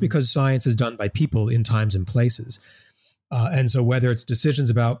 Right? That's because science is done by people in times and places. And so whether it's decisions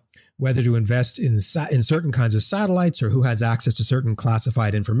about whether to invest in certain kinds of satellites, or who has access to certain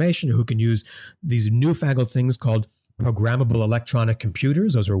classified information, or who can use these newfangled things called programmable electronic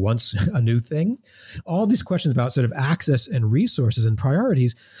computers, those were once a new thing. All these questions about sort of access and resources and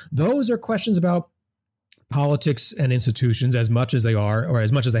priorities, those are questions about politics and institutions as much as they are, or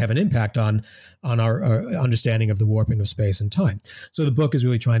as much as they have an impact on our understanding of the warping of space and time. So the book is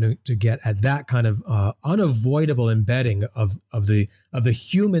really trying to get at that kind of unavoidable embedding of the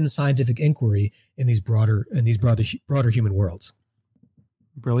human scientific inquiry in these broader human worlds.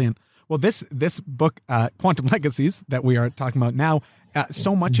 Brilliant. Well, this book, Quantum Legacies, that we are talking about now,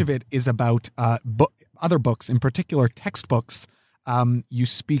 so much of it is about other books, in particular textbooks. You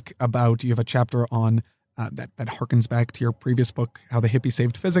have a chapter on that harkens back to your previous book, How the Hippie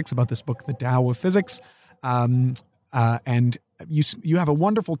Saved Physics, about this book, The Tao of Physics. And you have a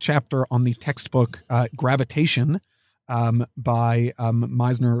wonderful chapter on the textbook Gravitation by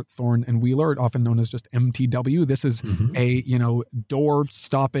Meisner, Thorne, and Wheeler, often known as just MTW. This is a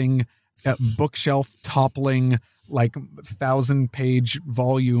door-stopping, bookshelf toppling, like 1,000-page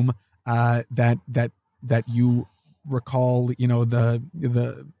volume that you recall,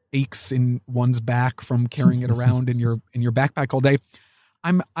 the aches in one's back from carrying it around in your backpack all day.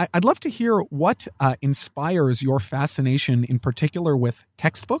 I'd love to hear what inspires your fascination in particular with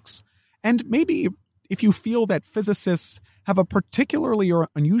textbooks, and maybe if you feel that physicists have a particularly or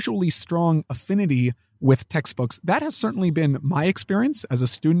unusually strong affinity with textbooks. That has certainly been my experience as a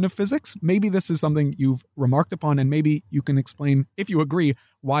student of physics. Maybe this is something you've remarked upon, and maybe you can explain, if you agree,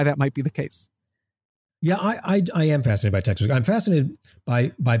 why that might be the case. Yeah, I am fascinated by textbooks. I'm fascinated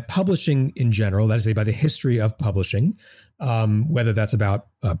by publishing in general, that is, by the history of publishing, whether that's about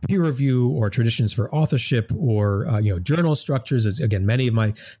peer review or traditions for authorship or journal structures. As again, many of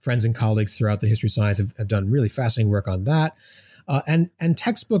my friends and colleagues throughout the history of science have done really fascinating work on that. And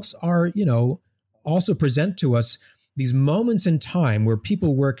textbooks are, also present to us these moments in time where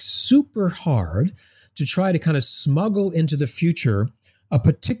people work super hard to try to kind of smuggle into the future a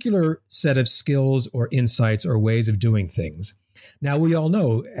particular set of skills or insights or ways of doing things. Now, we all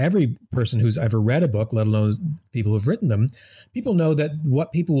know, every person who's ever read a book, let alone people who've written them, people know that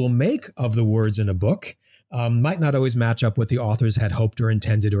what people will make of the words in a book might not always match up what the authors had hoped or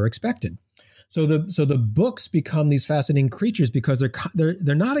intended or expected. So the books become these fascinating creatures because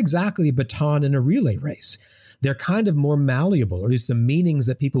they're not exactly a baton in a relay race. They're kind of more malleable, or at least the meanings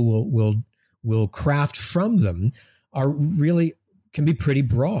that people will craft from them are really can be pretty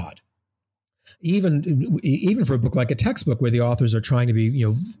broad. Even for a book like a textbook, where the authors are trying to be,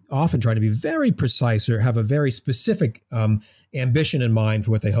 often trying to be very precise or have a very specific ambition in mind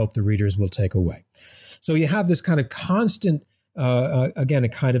for what they hope the readers will take away. So you have this kind of constant, again, a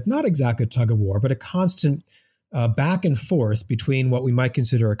kind of not exactly a tug of war, but a constant back and forth between what we might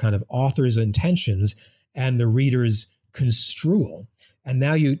consider a kind of author's intentions and the reader's construal. And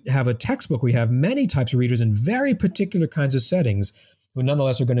now you have a textbook. We have many types of readers in very particular kinds of settings who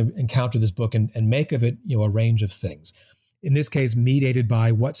nonetheless are going to encounter this book and make of it, a range of things. In this case, mediated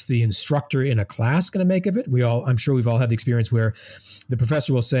by what's the instructor in a class going to make of it. I'm sure we've all had the experience where the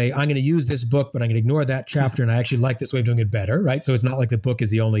professor will say, I'm going to use this book, but I'm going to ignore that chapter, and I actually like this way of doing it better, right? So it's not like the book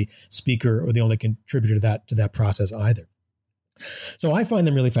is the only speaker or the only contributor to that process either. So I find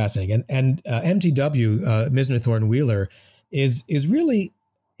them really fascinating. And MTW, Misner Thornton Wheeler, is really,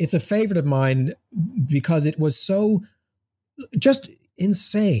 it's a favorite of mine because it was so just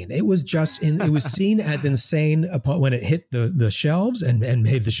insane. It was seen as insane when it hit the shelves and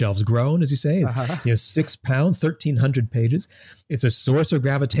made the shelves groan, as you say. It's 6 pounds, 1,300 pages. It's a source of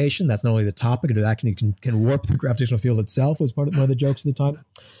gravitation. That's not only the topic, it actually can warp the gravitational field itself, was one of the jokes at the time.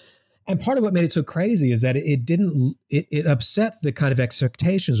 And part of what made it so crazy is that it upset the kind of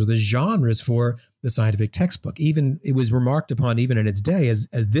expectations or the genres for the scientific textbook. It was remarked upon even in its day as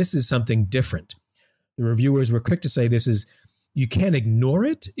this is something different. The reviewers were quick to say you can't ignore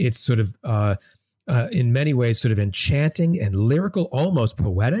it. It's sort of, in many ways, sort of enchanting and lyrical, almost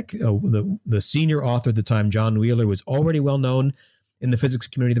poetic. The senior author at the time, John Wheeler, was already well known in the physics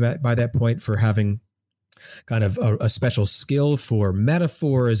community by that point for having kind of a special skill for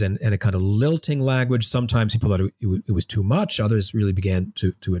metaphors and a kind of lilting language. Sometimes people thought it was too much. Others really began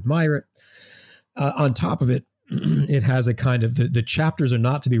to admire it. On top of it, it has a kind of, the chapters are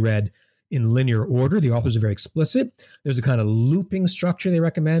not to be read in linear order. The authors are very explicit. There's a kind of looping structure they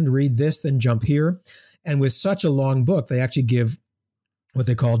recommend. Read this, then jump here. And with such a long book, they actually give what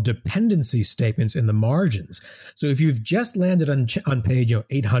they call dependency statements in the margins. So if you've just landed on page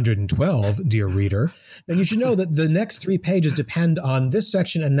 812, dear reader, then you should know that the next 3 pages depend on this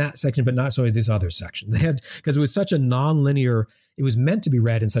section and that section, but not solely this other section. Because it was such a nonlinear, it was meant to be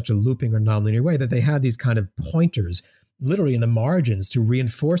read in such a looping or nonlinear way that they had these kind of pointers literally in the margins to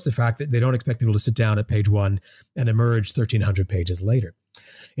reinforce the fact that they don't expect people to sit down at page 1 and emerge 1,300 pages later.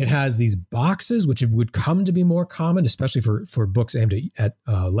 It has these boxes, which would come to be more common, especially for books aimed at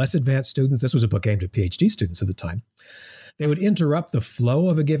less advanced students. This was a book aimed at PhD students at the time. They would interrupt the flow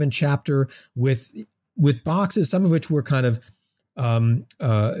of a given chapter with boxes, some of which were kind of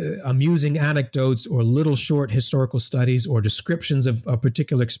amusing anecdotes or little short historical studies or descriptions of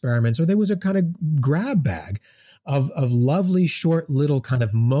particular experiments, or there was a kind of grab bag of lovely short little kind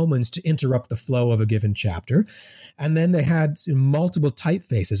of moments to interrupt the flow of a given chapter. And then they had multiple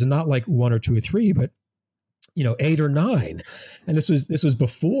typefaces, and not like 1 or 2 or 3, but 8 or 9. And this was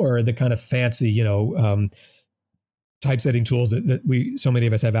before the kind of fancy typesetting tools that so many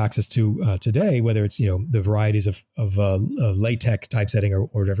of us have access to today, whether it's the varieties of LaTeX typesetting or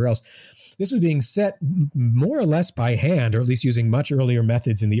whatever else. This was being set more or less by hand, or at least using much earlier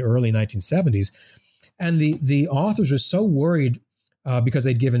methods in the early 1970s. And the authors were so worried because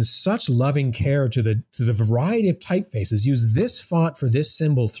they'd given such loving care to the variety of typefaces, use this font for this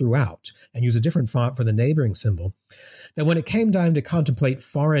symbol throughout, and use a different font for the neighboring symbol, that when it came time to contemplate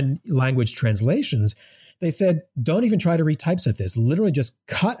foreign language translations, they said, don't even try to retypeset this. Literally just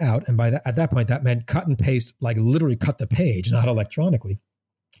cut out, and at that point, that meant cut and paste, like literally cut the page, not electronically.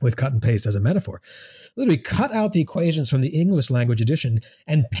 with cut and paste as a metaphor. Literally cut out the equations from the English language edition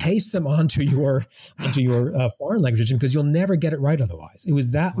and paste them onto your foreign language edition, because you'll never get it right otherwise. It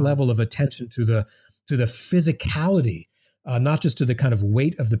was that level of attention to the physicality, not just to the kind of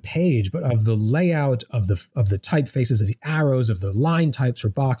weight of the page, but of the layout of the typefaces, of the arrows, of the line types for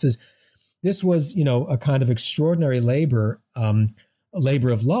boxes. This was, a kind of extraordinary labor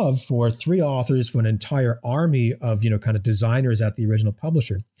of love for 3 authors, for an entire army of, kind of designers at the original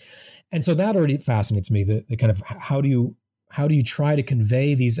publisher. And so that already fascinates me, the kind of how do you try to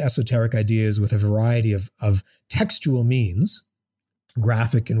convey these esoteric ideas with a variety of textual means,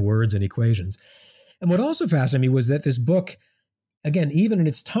 graphic and words and equations. And what also fascinated me was that this book, again, even in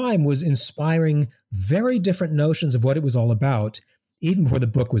its time, was inspiring very different notions of what it was all about, even before the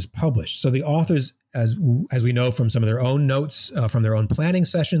book was published. So the authors, as we know from some of their own notes, from their own planning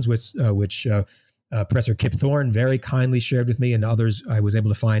sessions, which Professor Kip Thorne very kindly shared with me, and others I was able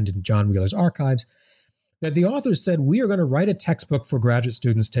to find in John Wheeler's archives, that the authors said, we are going to write a textbook for graduate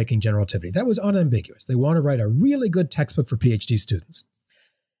students taking general relativity. That was unambiguous. They want to write a really good textbook for PhD students.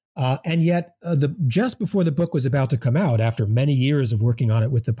 And yet, just before the book was about to come out, after many years of working on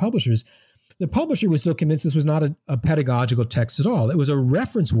it with the publisher was still convinced this was not a pedagogical text at all. It was a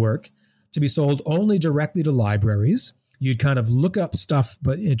reference work to be sold only directly to libraries. You'd kind of look up stuff,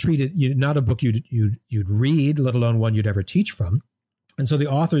 but treat it not a book you'd read, let alone one you'd ever teach from. And so the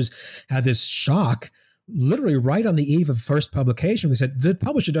authors had this shock, literally right on the eve of first publication. They said the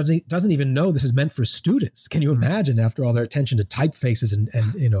publisher doesn't even know this is meant for students. Can you imagine, after all their attention to typefaces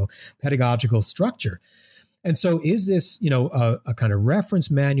and pedagogical structure? And so is this, a kind of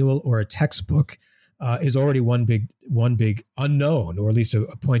reference manual or a textbook is already one big unknown, or at least a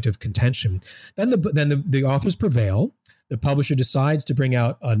point of contention. Then the authors prevail. The publisher decides to bring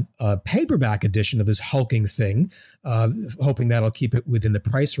out a paperback edition of this hulking thing, hoping that'll keep it within the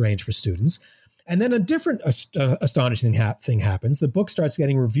price range for students. And then a different astonishing thing happens. The book starts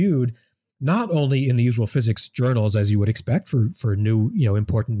getting reviewed not only in the usual physics journals, as you would expect for new,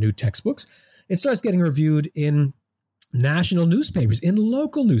 important new textbooks. It starts getting reviewed in national newspapers, in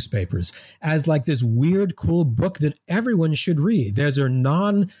local newspapers, as like this weird, cool book that everyone should read. There's a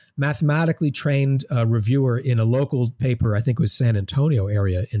non-mathematically trained reviewer in a local paper, I think it was San Antonio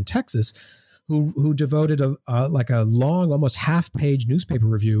area in Texas, who devoted a long, almost half-page newspaper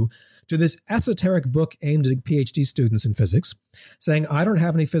review to this esoteric book aimed at PhD students in physics, saying, I don't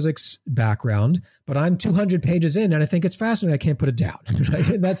have any physics background, but I'm 200 pages in and I think it's fascinating. I can't put it down. Right?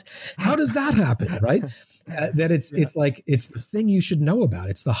 And how does that happen, right? That it's the thing you should know about.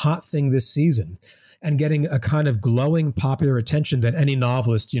 It's the hot thing this season, and getting a kind of glowing popular attention that any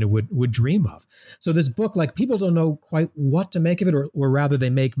novelist, would dream of. So this book, people don't know quite what to make of it, or rather they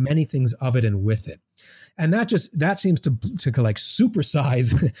make many things of it and with it. And that seems to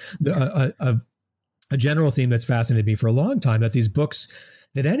supersize a general theme that's fascinated me for a long time,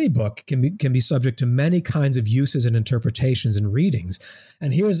 that any book can be subject to many kinds of uses and interpretations and readings.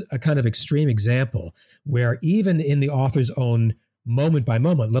 And here's a kind of extreme example where even in the author's own moment by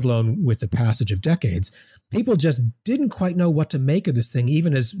moment, let alone with the passage of decades, people just didn't quite know what to make of this thing,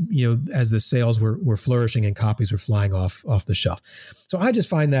 even as the sales were flourishing and copies were flying off the shelf. So I just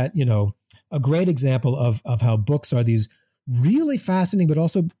find that a great example of how books are these really fascinating but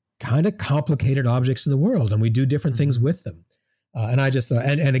also kind of complicated objects in the world, and we do different things with them. And I just thought,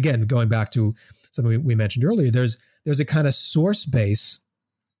 and again, going back to something we mentioned earlier, there's a kind of source base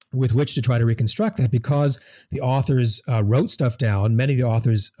with which to try to reconstruct that, because the authors wrote stuff down. Many of the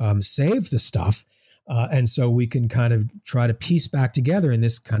authors saved the stuff. And so we can kind of try to piece back together in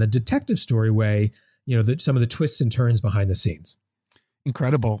this kind of detective story way, some of the twists and turns behind the scenes.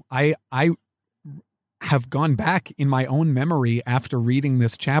 Incredible. I have gone back in my own memory after reading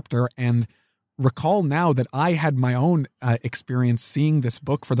this chapter and recall now that I had my own experience seeing this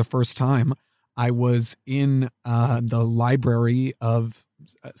book for the first time. I was in the library of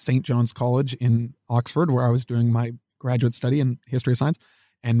St. John's College in Oxford, where I was doing my graduate study in history of science,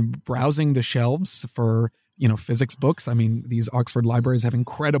 and browsing the shelves for, physics books. I mean, these Oxford libraries have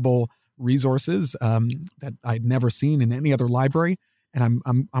incredible resources that I'd never seen in any other library. And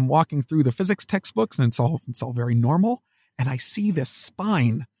I'm walking through the physics textbooks, and it's all very normal. And I see this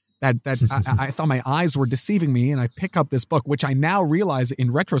spine that I thought my eyes were deceiving me. And I pick up this book, which I now realize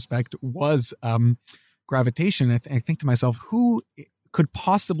in retrospect was Gravitation. I think to myself, who could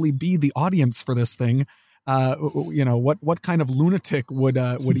possibly be the audience for this thing? What kind of lunatic would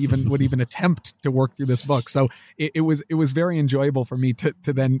even attempt to work through this book? So it was very enjoyable for me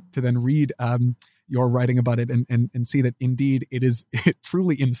to then read your writing about it and see that indeed it is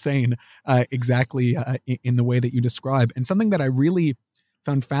truly insane, exactly in the way that you describe. And something that I really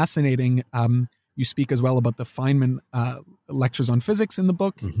found fascinating. You speak as well about the Feynman lectures on physics in the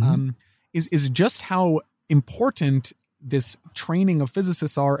book. Is just how important this training of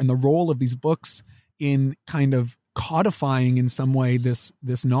physicists are, and the role of these books in kind of codifying in some way this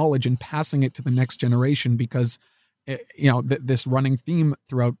knowledge and passing it to the next generation, because this running theme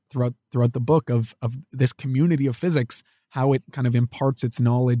throughout the book of this community of physics, how it kind of imparts its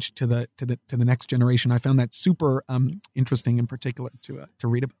knowledge to the next generation. I found that super interesting in particular to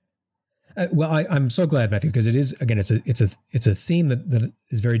read about. Well, I'm so glad, Matthew, because it is, again, it's a theme that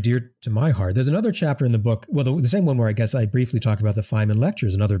is very dear to my heart. There's another chapter in the book, well, the same one where I guess I briefly talk about the Feynman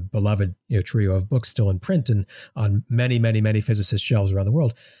lectures, another beloved trio of books still in print and on many, many, many physicists' shelves around the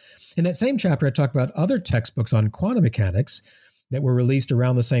world. In that same chapter, I talk about other textbooks on quantum mechanics that were released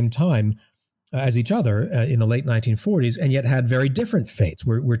around the same time as each other in the late 1940s, and yet had very different fates,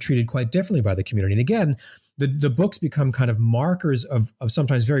 were treated quite differently by the community. And again, the books become kind of markers of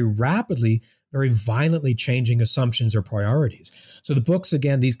sometimes very rapidly, very violently changing assumptions or priorities. So the books,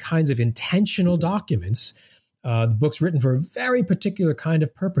 again, these kinds of intentional documents, the books written for a very particular kind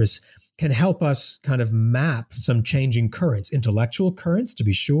of purpose, can help us kind of map some changing currents, intellectual currents to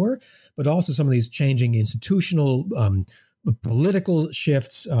be sure, but also some of these changing institutional political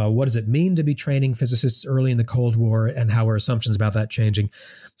shifts. What does it mean to be training physicists early in the Cold War, and how are assumptions about that changing?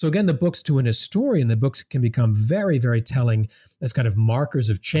 So again, the books to an historian, the books can become very, very telling as kind of markers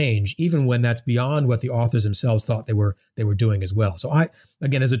of change, even when that's beyond what the authors themselves thought they were doing as well. So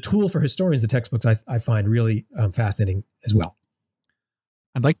again, as a tool for historians, the textbooks I find really fascinating as well.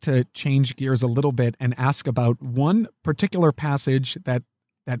 I'd like to change gears a little bit and ask about one particular passage that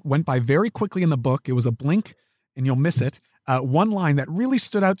went by very quickly in the book. It was a blink and you'll miss it. One line that really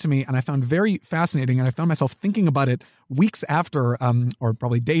stood out to me and I found very fascinating, and I found myself thinking about it weeks after, or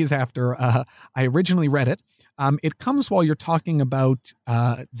probably days after I originally read it. It comes while you're talking about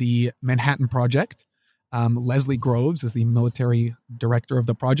the Manhattan Project. Leslie Groves is the military director of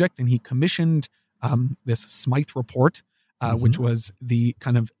the project, and he commissioned this Smythe report, which was the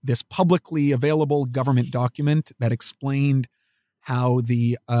kind of this publicly available government document that explained how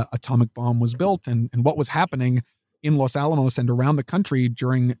the atomic bomb was built and what was happening in Los Alamos and around the country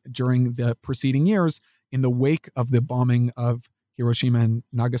during the preceding years in the wake of the bombing of Hiroshima and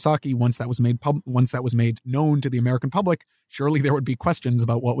Nagasaki. Once that was made known to the American public, surely there would be questions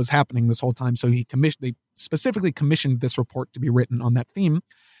about what was happening this whole time. So they specifically commissioned this report to be written on that theme,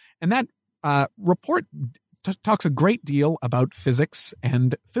 and that report talks a great deal about physics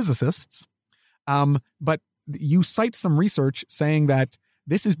and physicists, but you cite some research saying that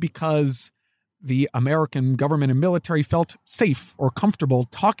this is because the American government and military felt safe or comfortable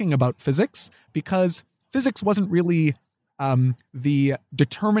talking about physics, because physics wasn't really the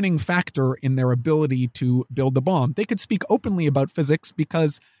determining factor in their ability to build the bomb. They could speak openly about physics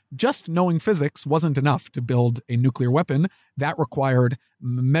because just knowing physics wasn't enough to build a nuclear weapon. That required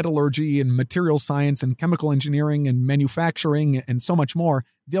metallurgy and material science and chemical engineering and manufacturing and so much more.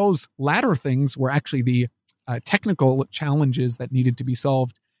 Those latter things were actually the technical challenges that needed to be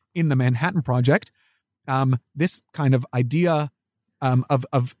solved in the Manhattan Project. This kind of idea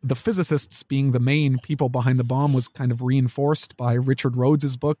of the physicists being the main people behind the bomb was kind of reinforced by Richard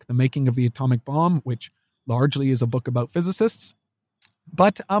Rhodes's book, The Making of the Atomic Bomb, which largely is a book about physicists.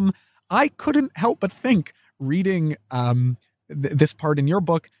 But I couldn't help but think, reading this part in your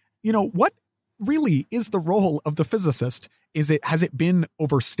book, what really is the role of the physicist? Has it been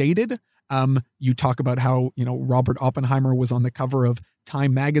overstated? You talk about how, Robert Oppenheimer was on the cover of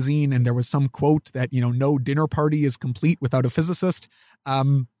Time magazine, and there was some quote that, no dinner party is complete without a physicist.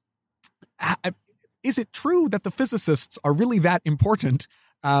 Is it true that the physicists are really that important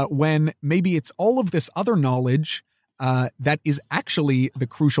when maybe it's all of this other knowledge that is actually the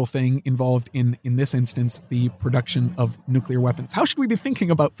crucial thing involved in this instance, the production of nuclear weapons? How should we be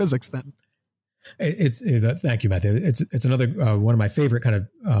thinking about physics then? Thank you, Matthew. It's another one of my favorite kind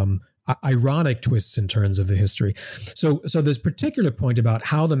of ironic twists and turns of the history. So this particular point about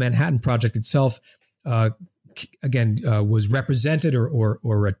how the Manhattan Project itself, was represented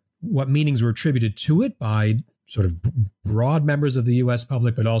or what meanings were attributed to it by sort of broad members of the U.S.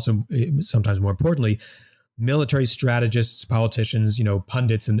 public, but also sometimes more importantly, military strategists, politicians,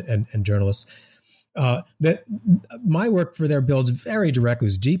 pundits and journalists. That my work for their builds very directly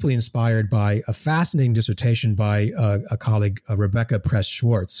was deeply inspired by a fascinating dissertation by a colleague, Rebecca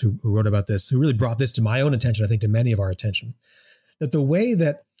Press-Schwartz, who wrote about this, who really brought this to my own attention, I think to many of our attention, that the way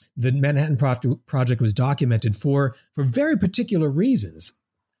that the Manhattan Project was documented for very particular reasons,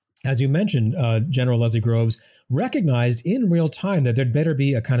 as you mentioned, General Leslie Groves recognized in real time that there'd better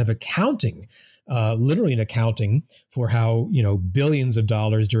be a kind of accounting literally an accounting for how, billions of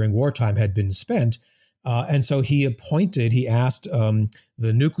dollars during wartime had been spent. And so he asked the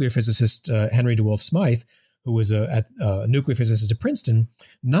nuclear physicist Henry DeWolf Smythe, who was a nuclear physicist at Princeton,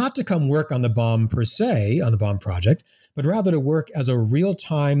 not to come work on the bomb per se, on the bomb project, but rather to work as a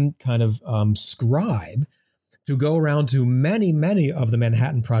real-time kind of scribe to go around to many, many of the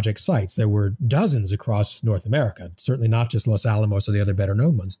Manhattan Project sites. There were dozens across North America, certainly not just Los Alamos or the other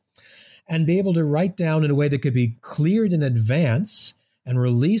better-known ones, and be able to write down in a way that could be cleared in advance and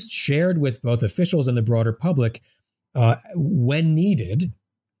released, shared with both officials and the broader public when needed.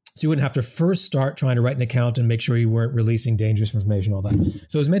 So you wouldn't have to first start trying to write an account and make sure you weren't releasing dangerous information, all that.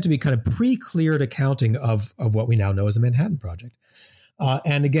 So it was meant to be kind of pre-cleared accounting of what we now know as the Manhattan Project.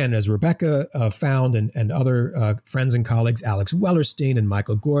 And again, as Rebecca found and other friends and colleagues, Alex Wellerstein and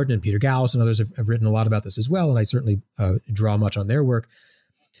Michael Gordon and Peter Gauss and others have written a lot about this as well, and I certainly draw much on their work,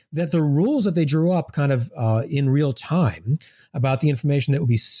 that the rules that they drew up kind of in real time about the information that would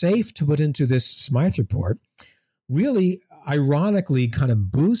be safe to put into this Smythe report really ironically kind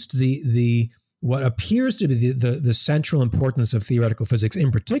of boost the what appears to be the central importance of theoretical physics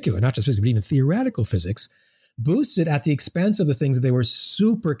in particular, not just physics, but even theoretical physics, boosted at the expense of the things that they were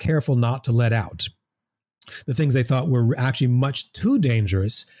super careful not to let out, the things they thought were actually much too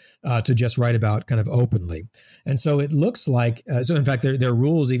dangerous to just write about kind of openly. And so it looks like, so in fact, their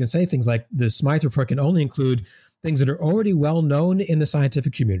rules even say things like the Smythe report can only include things that are already well known in the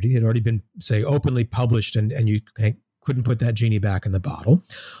scientific community, had already been, say, openly published, and you couldn't put that genie back in the bottle,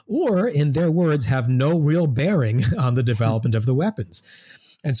 or in their words, have no real bearing on the development of the weapons.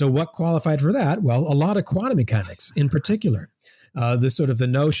 And so what qualified for that? Well, a lot of quantum mechanics in particular. This sort of the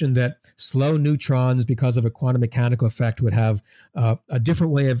notion that slow neutrons, because of a quantum mechanical effect, would have a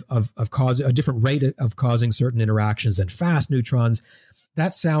different way of causing a different rate of causing certain interactions than fast neutrons.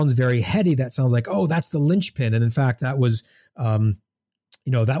 That sounds very heady. That sounds like, oh, that's the linchpin. And in fact, that was,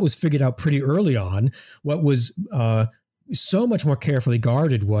 that was figured out pretty early on. What was so much more carefully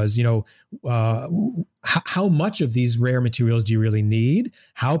guarded was, how much of these rare materials do you really need?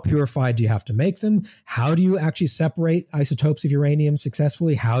 How purified do you have to make them? How do you actually separate isotopes of uranium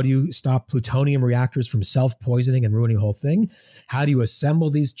successfully? How do you stop plutonium reactors from self-poisoning and ruining the whole thing? How do you assemble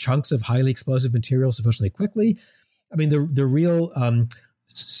these chunks of highly explosive material sufficiently quickly? I mean, the real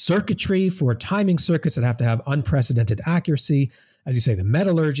circuitry for timing circuits that have to have unprecedented accuracy, as you say, the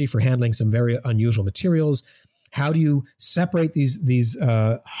metallurgy for handling some very unusual materials. How do you separate these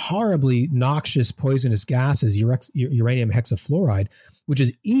horribly noxious, poisonous gases, uranium hexafluoride, which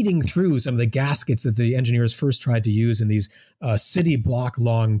is eating through some of the gaskets that the engineers first tried to use in these city block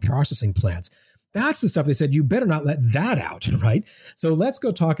long processing plants? That's the stuff they said, you better not let that out, right? So let's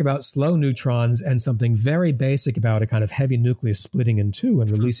go talk about slow neutrons and something very basic about a kind of heavy nucleus splitting in two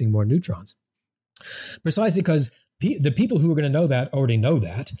and releasing more neutrons. Precisely because the people who are going to know that already know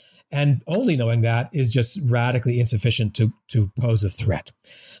that. And only knowing that is just radically insufficient to pose a threat.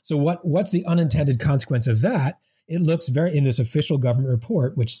 So what's the unintended consequence of that? It looks very, in this official government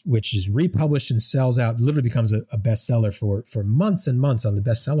report, which is republished and sells out, literally becomes a bestseller for months and months on the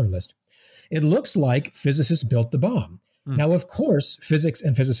bestseller list. It looks like physicists built the bomb. Now, of course, physics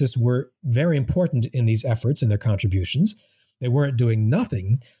and physicists were very important in these efforts and their contributions. They weren't doing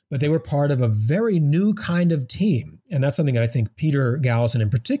nothing, but they were part of a very new kind of team. And that's something that I think Peter Gallison in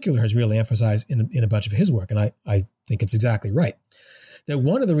particular has really emphasized in a bunch of his work. And I think it's exactly right. That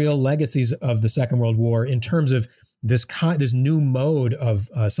one of the real legacies of the Second World War in terms of this new mode of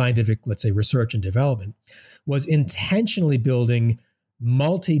scientific, let's say, research and development was intentionally building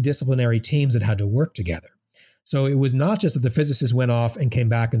multidisciplinary teams that had to work together. So it was not just that the physicists went off and came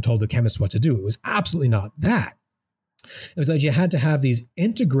back and told the chemists what to do. It was absolutely not that. It was like you had to have these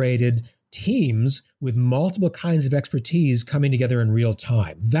integrated teams with multiple kinds of expertise coming together in real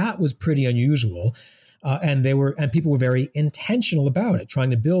time. That was pretty unusual. And people were very intentional about it,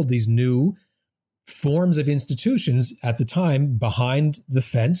 trying to build these new forms of institutions at the time behind the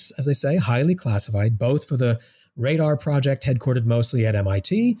fence, as they say, highly classified, both for the radar project headquartered mostly at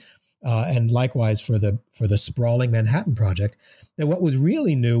MIT, and likewise for the sprawling Manhattan Project. That what was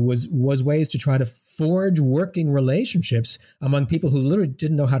really new was ways to try to forge working relationships among people who literally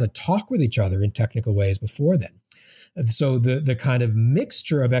didn't know how to talk with each other in technical ways before then. So the kind of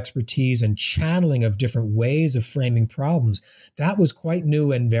mixture of expertise and channeling of different ways of framing problems, that was quite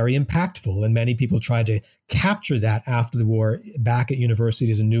new and very impactful. And many people tried to capture that after the war back at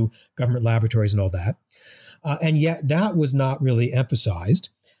universities and new government laboratories and all that. And yet that was not really emphasized.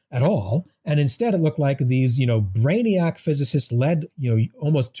 at all. And instead, it looked like these, brainiac physicists led,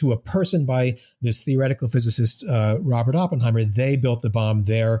 almost to a person by this theoretical physicist, Robert Oppenheimer. They built the bomb.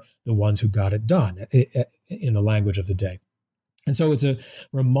 They're the ones who got it done, in the language of the day. And so it's a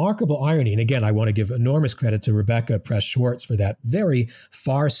remarkable irony. And again, I want to give enormous credit to Rebecca Press-Schwartz for that very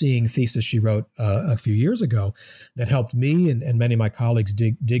far-seeing thesis she wrote a few years ago that helped me and many of my colleagues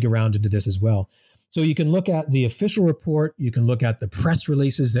dig around into this as well. So you can look at the official report. You can look at the press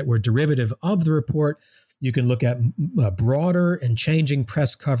releases that were derivative of the report. You can look at broader and changing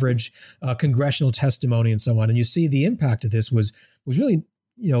press coverage, congressional testimony, and so on. And you see the impact of this was really,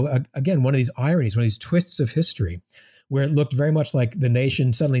 again, one of these ironies, one of these twists of history, where it looked very much like the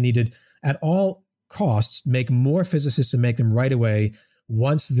nation suddenly needed, at all costs, make more physicists and make them right away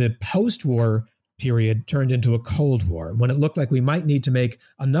once the post-war period turned into a Cold War, when it looked like we might need to make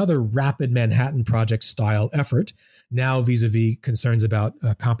another rapid Manhattan Project style effort, now vis-a-vis concerns about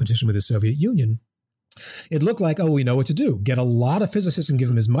competition with the Soviet Union. It looked like, we know what to do. Get a lot of physicists and give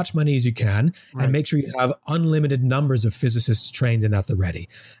them as much money as you can, right, and make sure you have unlimited numbers of physicists trained and at the ready.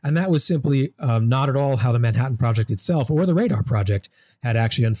 And that was simply not at all how the Manhattan Project itself or the Radar Project had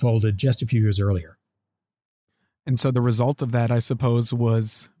actually unfolded just a few years earlier. And so the result of that, I suppose,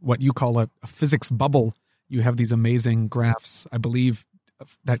 was what you call a physics bubble. You have these amazing graphs, I believe,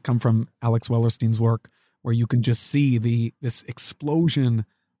 that come from Alex Wellerstein's work, where you can just see this explosion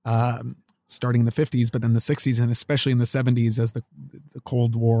starting in the 50s, but then the 60s, and especially in the 70s as the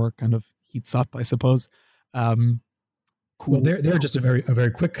Cold War kind of heats up, I suppose. Cool. Well, they're just a very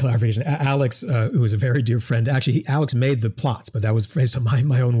quick clarification. Alex, who is a very dear friend, actually, Alex made the plots, but that was based on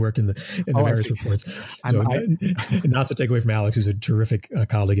my own work in the various reports. So, not to take away from Alex, who's a terrific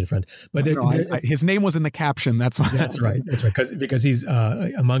colleague and friend, but his name was in the caption. That's why. That's right. Because he's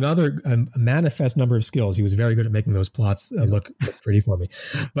among other a manifest number of skills, he was very good at making those plots look pretty for me.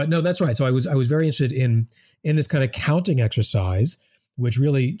 But no, that's right. So I was very interested in this kind of counting exercise, which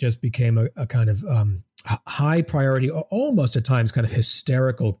really just became a kind of high priority, almost at times kind of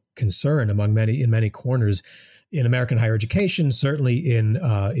hysterical concern in many corners in American higher education, certainly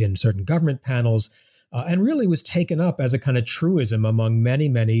in certain government panels, and really was taken up as a kind of truism among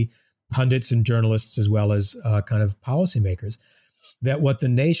many pundits and journalists, as well as kind of policymakers, that what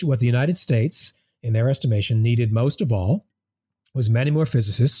the United States, in their estimation, needed most of all was many more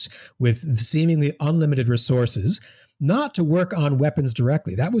physicists with seemingly unlimited resources, not to work on weapons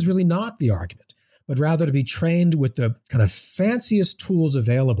directly. That was really not the argument, but rather to be trained with the kind of fanciest tools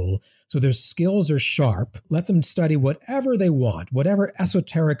available so their skills are sharp. Let them study whatever they want, whatever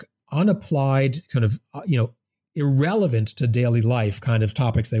esoteric, unapplied, kind of, irrelevant to daily life kind of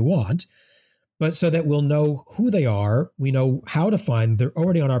topics they want, but so that we'll know who they are, we know how to find them, they're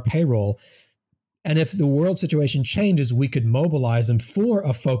already on our payroll. And if the world situation changes, we could mobilize them for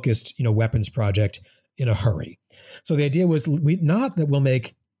a focused, weapons project in a hurry. So the idea was not that we'll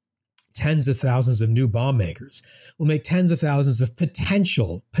make tens of thousands of new bomb makers. We'll make tens of thousands of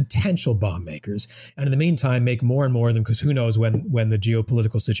potential bomb makers. And in the meantime, make more and more of them, because who knows when the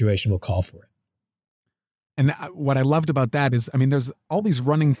geopolitical situation will call for it. And what I loved about that is, there's all these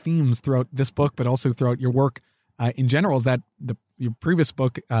running themes throughout this book, but also throughout your work in general, is that your previous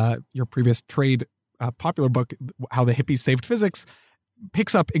book, your previous trade popular book, How the Hippies Saved Physics,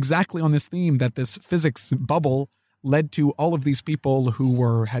 picks up exactly on this theme, that this physics bubble led to all of these people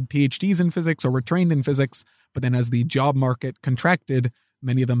who had PhDs in physics or were trained in physics, but then as the job market contracted,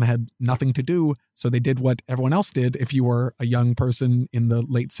 many of them had nothing to do, so they did what everyone else did. If you were a young person in the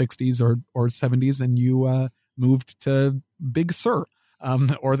late 60s or 70s and you moved to Big Sur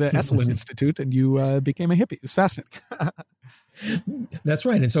or the Esalen Institute and you became a hippie. It was fascinating. That's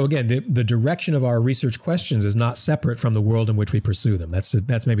right. And so again, the direction of our research questions is not separate from the world in which we pursue them.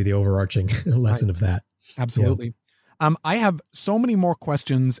 That's maybe the overarching lesson of that. Absolutely. Yeah. I have so many more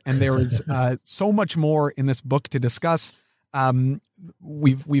questions, and there is so much more in this book to discuss.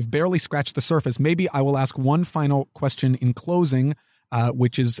 We've barely scratched the surface. Maybe I will ask one final question in closing,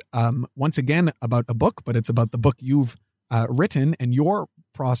 which is once again about a book, but it's about the book you've written and your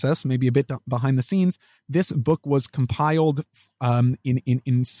process, maybe a bit behind the scenes. This book was compiled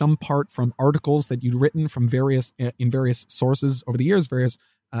in some part from articles that you'd written from various sources over the years, various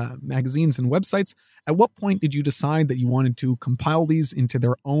magazines and websites. At what point did you decide that you wanted to compile these into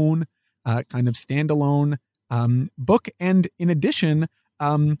their own kind of standalone book? And in addition,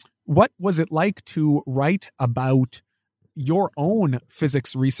 what was it like to write about your own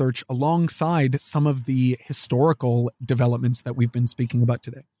physics research alongside some of the historical developments that we've been speaking about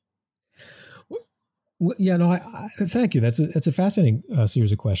today? Well, yeah, no, I thank you. That's a fascinating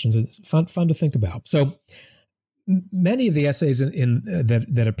series of questions. It's fun to think about. So many of the essays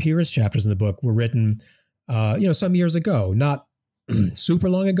that appear as chapters in the book were written, some years ago, not super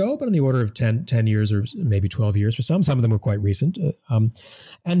long ago, but in the order of 10 years or maybe 12 years for some. Some of them were quite recent.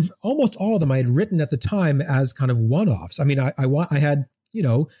 And almost all of them I had written at the time as kind of one-offs. I mean, I had,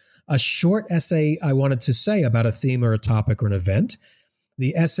 a short essay I wanted to say about a theme or a topic or an event.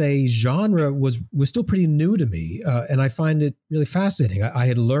 The essay genre was still pretty new to me, and I find it really fascinating. I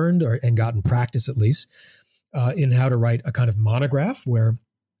had learned and gotten practice, at least, in how to write a kind of monograph where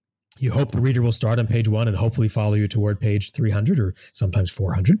you hope the reader will start on page 1 and hopefully follow you toward page 300 or sometimes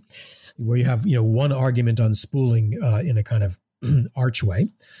 400, where you have one argument on spooling in a kind of archway,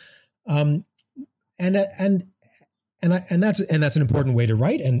 and that's an important way to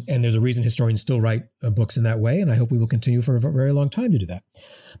write, and there's a reason historians still write books in that way, and I hope we will continue for a very long time to do that.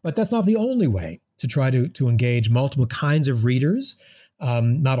 But that's not the only way to try to engage multiple kinds of readers,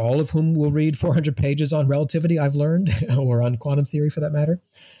 not all of whom will read 400 pages on relativity, I've learned, or on quantum theory for that matter.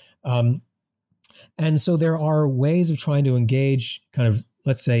 And so there are ways of trying to engage kind of,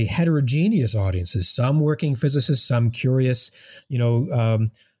 let's say, heterogeneous audiences, some working physicists, some curious,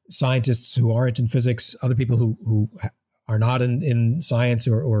 scientists who aren't in physics, other people who are not in science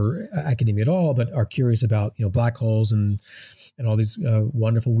or academia at all, but are curious about, black holes and all these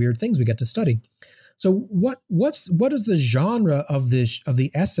wonderful, weird things we get to study. So what does the genre of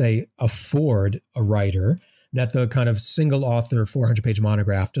the essay afford a writer that the kind of single author 400-page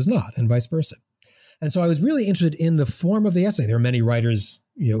monograph does not, and vice versa? And so I was really interested in the form of the essay. There are many writers,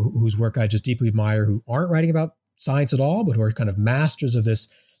 whose work I just deeply admire, who aren't writing about science at all, but who are kind of masters of this,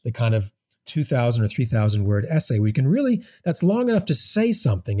 the kind of 2,000 or 3,000 word essay. That's long enough to say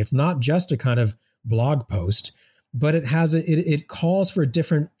something. It's not just a kind of blog post, but it calls for a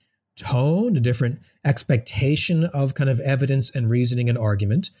different tone, a different expectation of kind of evidence and reasoning and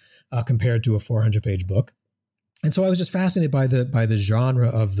argument compared to a 400-page book. And so I was just fascinated by the genre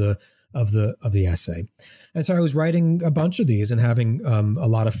of the essay. And so I was writing a bunch of these and having a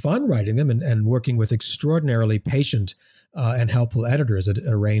lot of fun writing them and working with extraordinarily patient and helpful editors at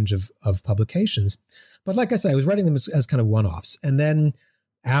a range of publications. But like I say, I was writing them as kind of one-offs. And then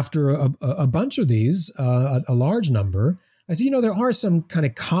after a bunch of these, a large number, I said, there are some kind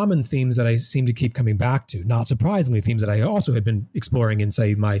of common themes that I seem to keep coming back to. Not surprisingly, themes that I also had been exploring in,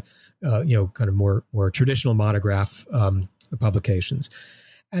 say, my, kind of more traditional monograph publications.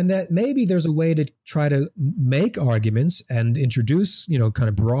 And that maybe there's a way to try to make arguments and introduce, kind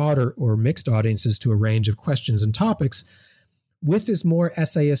of broad or mixed audiences to a range of questions and topics with this more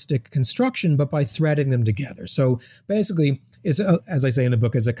essayistic construction, but by threading them together. So basically, as I say in the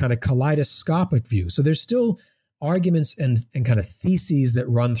book, is a kind of kaleidoscopic view. So there's still arguments and kind of theses that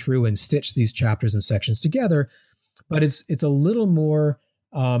run through and stitch these chapters and sections together, but it's a little more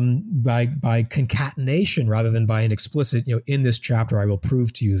by concatenation rather than by an explicit, in this chapter, I will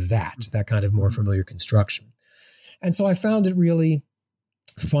prove to you that kind of more familiar construction. And so I found it really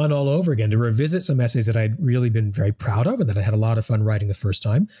fun all over again to revisit some essays that I'd really been very proud of and that I had a lot of fun writing the first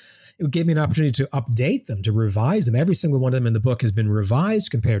time. It gave me an opportunity to update them, to revise them. Every single one of them in the book has been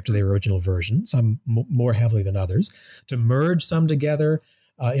revised compared to the original version, some more heavily than others, to merge some together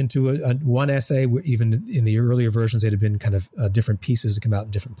into one essay. Even in the earlier versions, it had been kind of different pieces to come out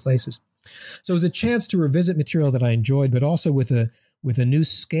in different places. So it was a chance to revisit material that I enjoyed, but also with a new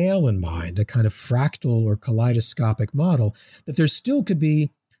scale in mind, a kind of fractal or kaleidoscopic model, that there still could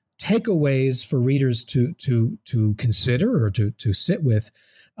be takeaways for readers to consider or to sit with,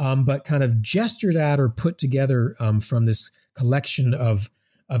 but kind of gestured at or put together from this collection of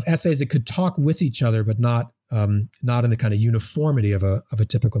essays that could talk with each other, but not in the kind of uniformity of a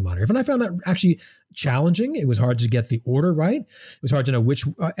typical monograph. And I found that actually challenging. It was hard to get the order right. It was hard to know which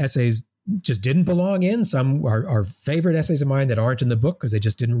essays just didn't belong in. Some are favorite essays of mine that aren't in the book because they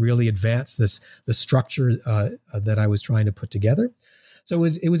just didn't really advance the structure that I was trying to put together. So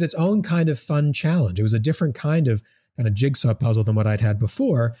it was its own kind of fun challenge. It was a different kind of jigsaw puzzle than what I'd had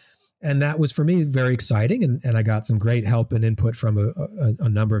before. And that was, for me, very exciting. And I got some great help and input from a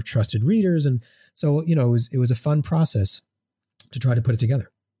number of trusted readers. And so, it was a fun process to try to put it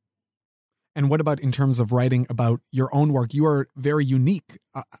together. And what about in terms of writing about your own work? You are very unique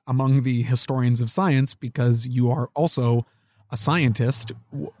among the historians of science because you are also a scientist.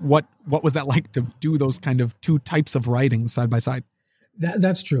 What was that like to do those kind of two types of writing side by side?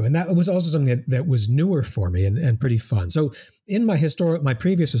 That's true. And that was also something that was newer for me and pretty fun. So in my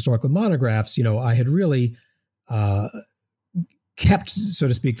previous historical monographs, I had really kept, so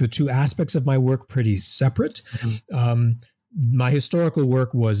to speak, the two aspects of my work pretty separate. Mm-hmm. My historical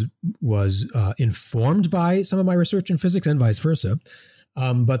work was informed by some of my research in physics and vice versa.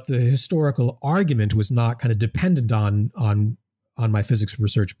 but the historical argument was not kind of dependent on my physics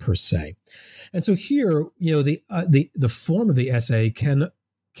research per se. And so here, the form of the essay can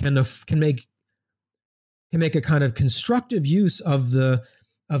make a kind of constructive use of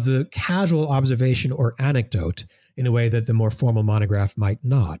the casual observation or anecdote in a way that the more formal monograph might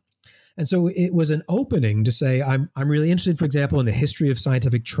not. And so it was an opening to say, I'm really interested, for example, in the history of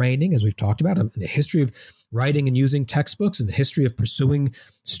scientific training, as we've talked about, in the history of writing and using textbooks, and the history of pursuing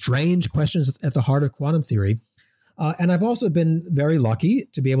strange questions at the heart of quantum theory. And I've also been very lucky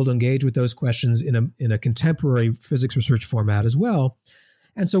to be able to engage with those questions in a contemporary physics research format as well.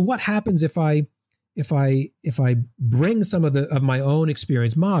 And so what happens if I bring some of my own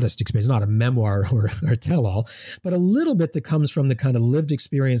experience, modest experience, not a memoir or a tell-all, but a little bit that comes from the kind of lived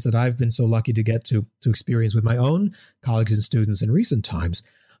experience that I've been so lucky to get to experience with my own colleagues and students in recent times,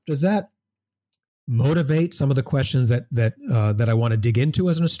 does that motivate some of the questions that I want to dig into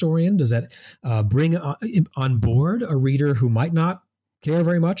as an historian? Does that bring on board a reader who might not care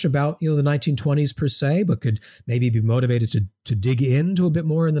very much about the 1920s per se, but could maybe be motivated to dig into a bit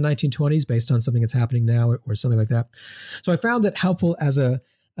more in the 1920s based on something that's happening now or something like that? So I found it helpful as a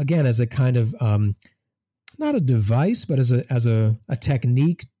kind of not a device, but as a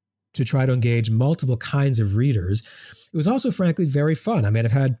technique to try to engage multiple kinds of readers. It was also, frankly, very fun. I mean,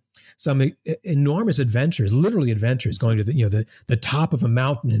 I've had some enormous adventures, literally adventures, going to the top of a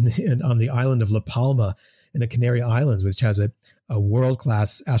mountain on the island of La Palma in the Canary Islands, which has a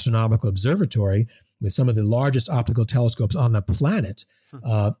world-class astronomical observatory with some of the largest optical telescopes on the planet.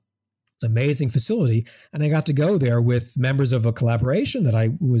 It's an amazing facility. And I got to go there with members of a collaboration that I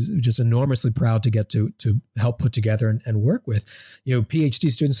was just enormously proud to get to help put together and work with,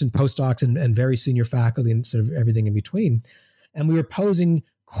 PhD students and postdocs and very senior faculty and sort of everything in between. And we were posing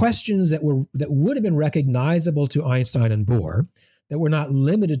questions that would have been recognizable to Einstein and Bohr, that were not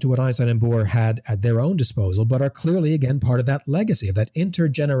limited to what Einstein and Bohr had at their own disposal, but are clearly, again, part of that legacy, of that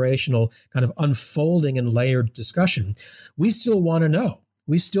intergenerational kind of unfolding and layered discussion. We still want to know.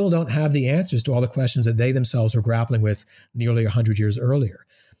 We still don't have the answers to all the questions that they themselves were grappling with nearly 100 years earlier.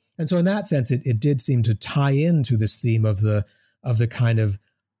 And so in that sense, it did seem to tie into this theme of the kind of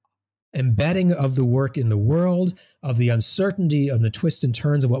embedding of the work in the world, of the uncertainty, of the twists and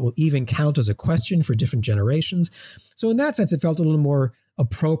turns of what will even count as a question for different generations. So in that sense, it felt a little more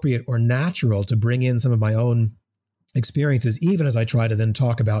appropriate or natural to bring in some of my own experiences, even as I try to then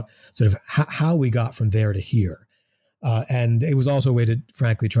talk about sort of how we got from there to here. And it was also a way to,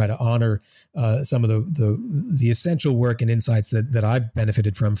 frankly, try to honor some of the essential work and insights that I've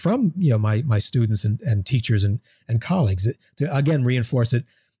benefited from my students and teachers and colleagues, to again reinforce it.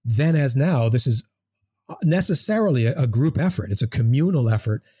 Then as now, this is necessarily a group effort. It's a communal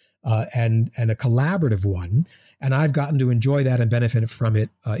effort and a collaborative one. And I've gotten to enjoy that and benefit from it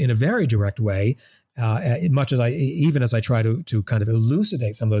in a very direct way, much as I try to kind of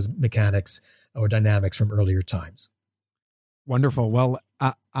elucidate some of those mechanics or dynamics from earlier times. Wonderful. Well,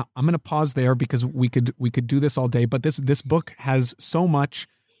 I'm going to pause there because we could do this all day, but this book has so much.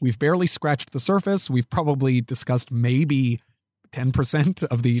 We've barely scratched the surface. We've probably discussed maybe 10%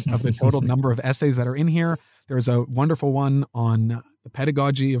 of the total number of essays that are in here. There's a wonderful one on the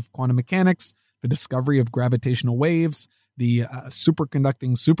pedagogy of quantum mechanics, the discovery of gravitational waves, the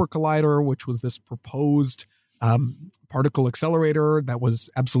superconducting super collider, which was this proposed particle accelerator that was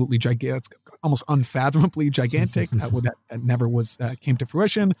absolutely gigantic, almost unfathomably gigantic, that never came to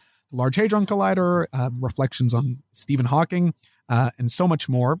fruition. The Large Hadron Collider, reflections on Stephen Hawking, and so much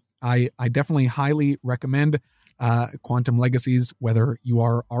more. I definitely highly recommend Quantum Legacies, whether you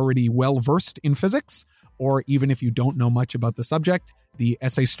are already well-versed in physics or even if you don't know much about the subject. The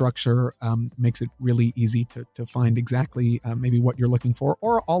essay structure makes it really easy to find exactly maybe what you're looking for,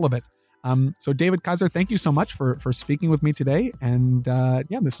 or all of it. So David Kaiser, thank you so much for speaking with me today. And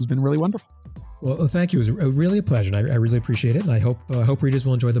this has been really wonderful. Well, thank you. It was really a pleasure. And I really appreciate it. And I hope readers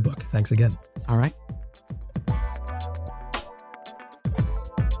will enjoy the book. Thanks again. All right.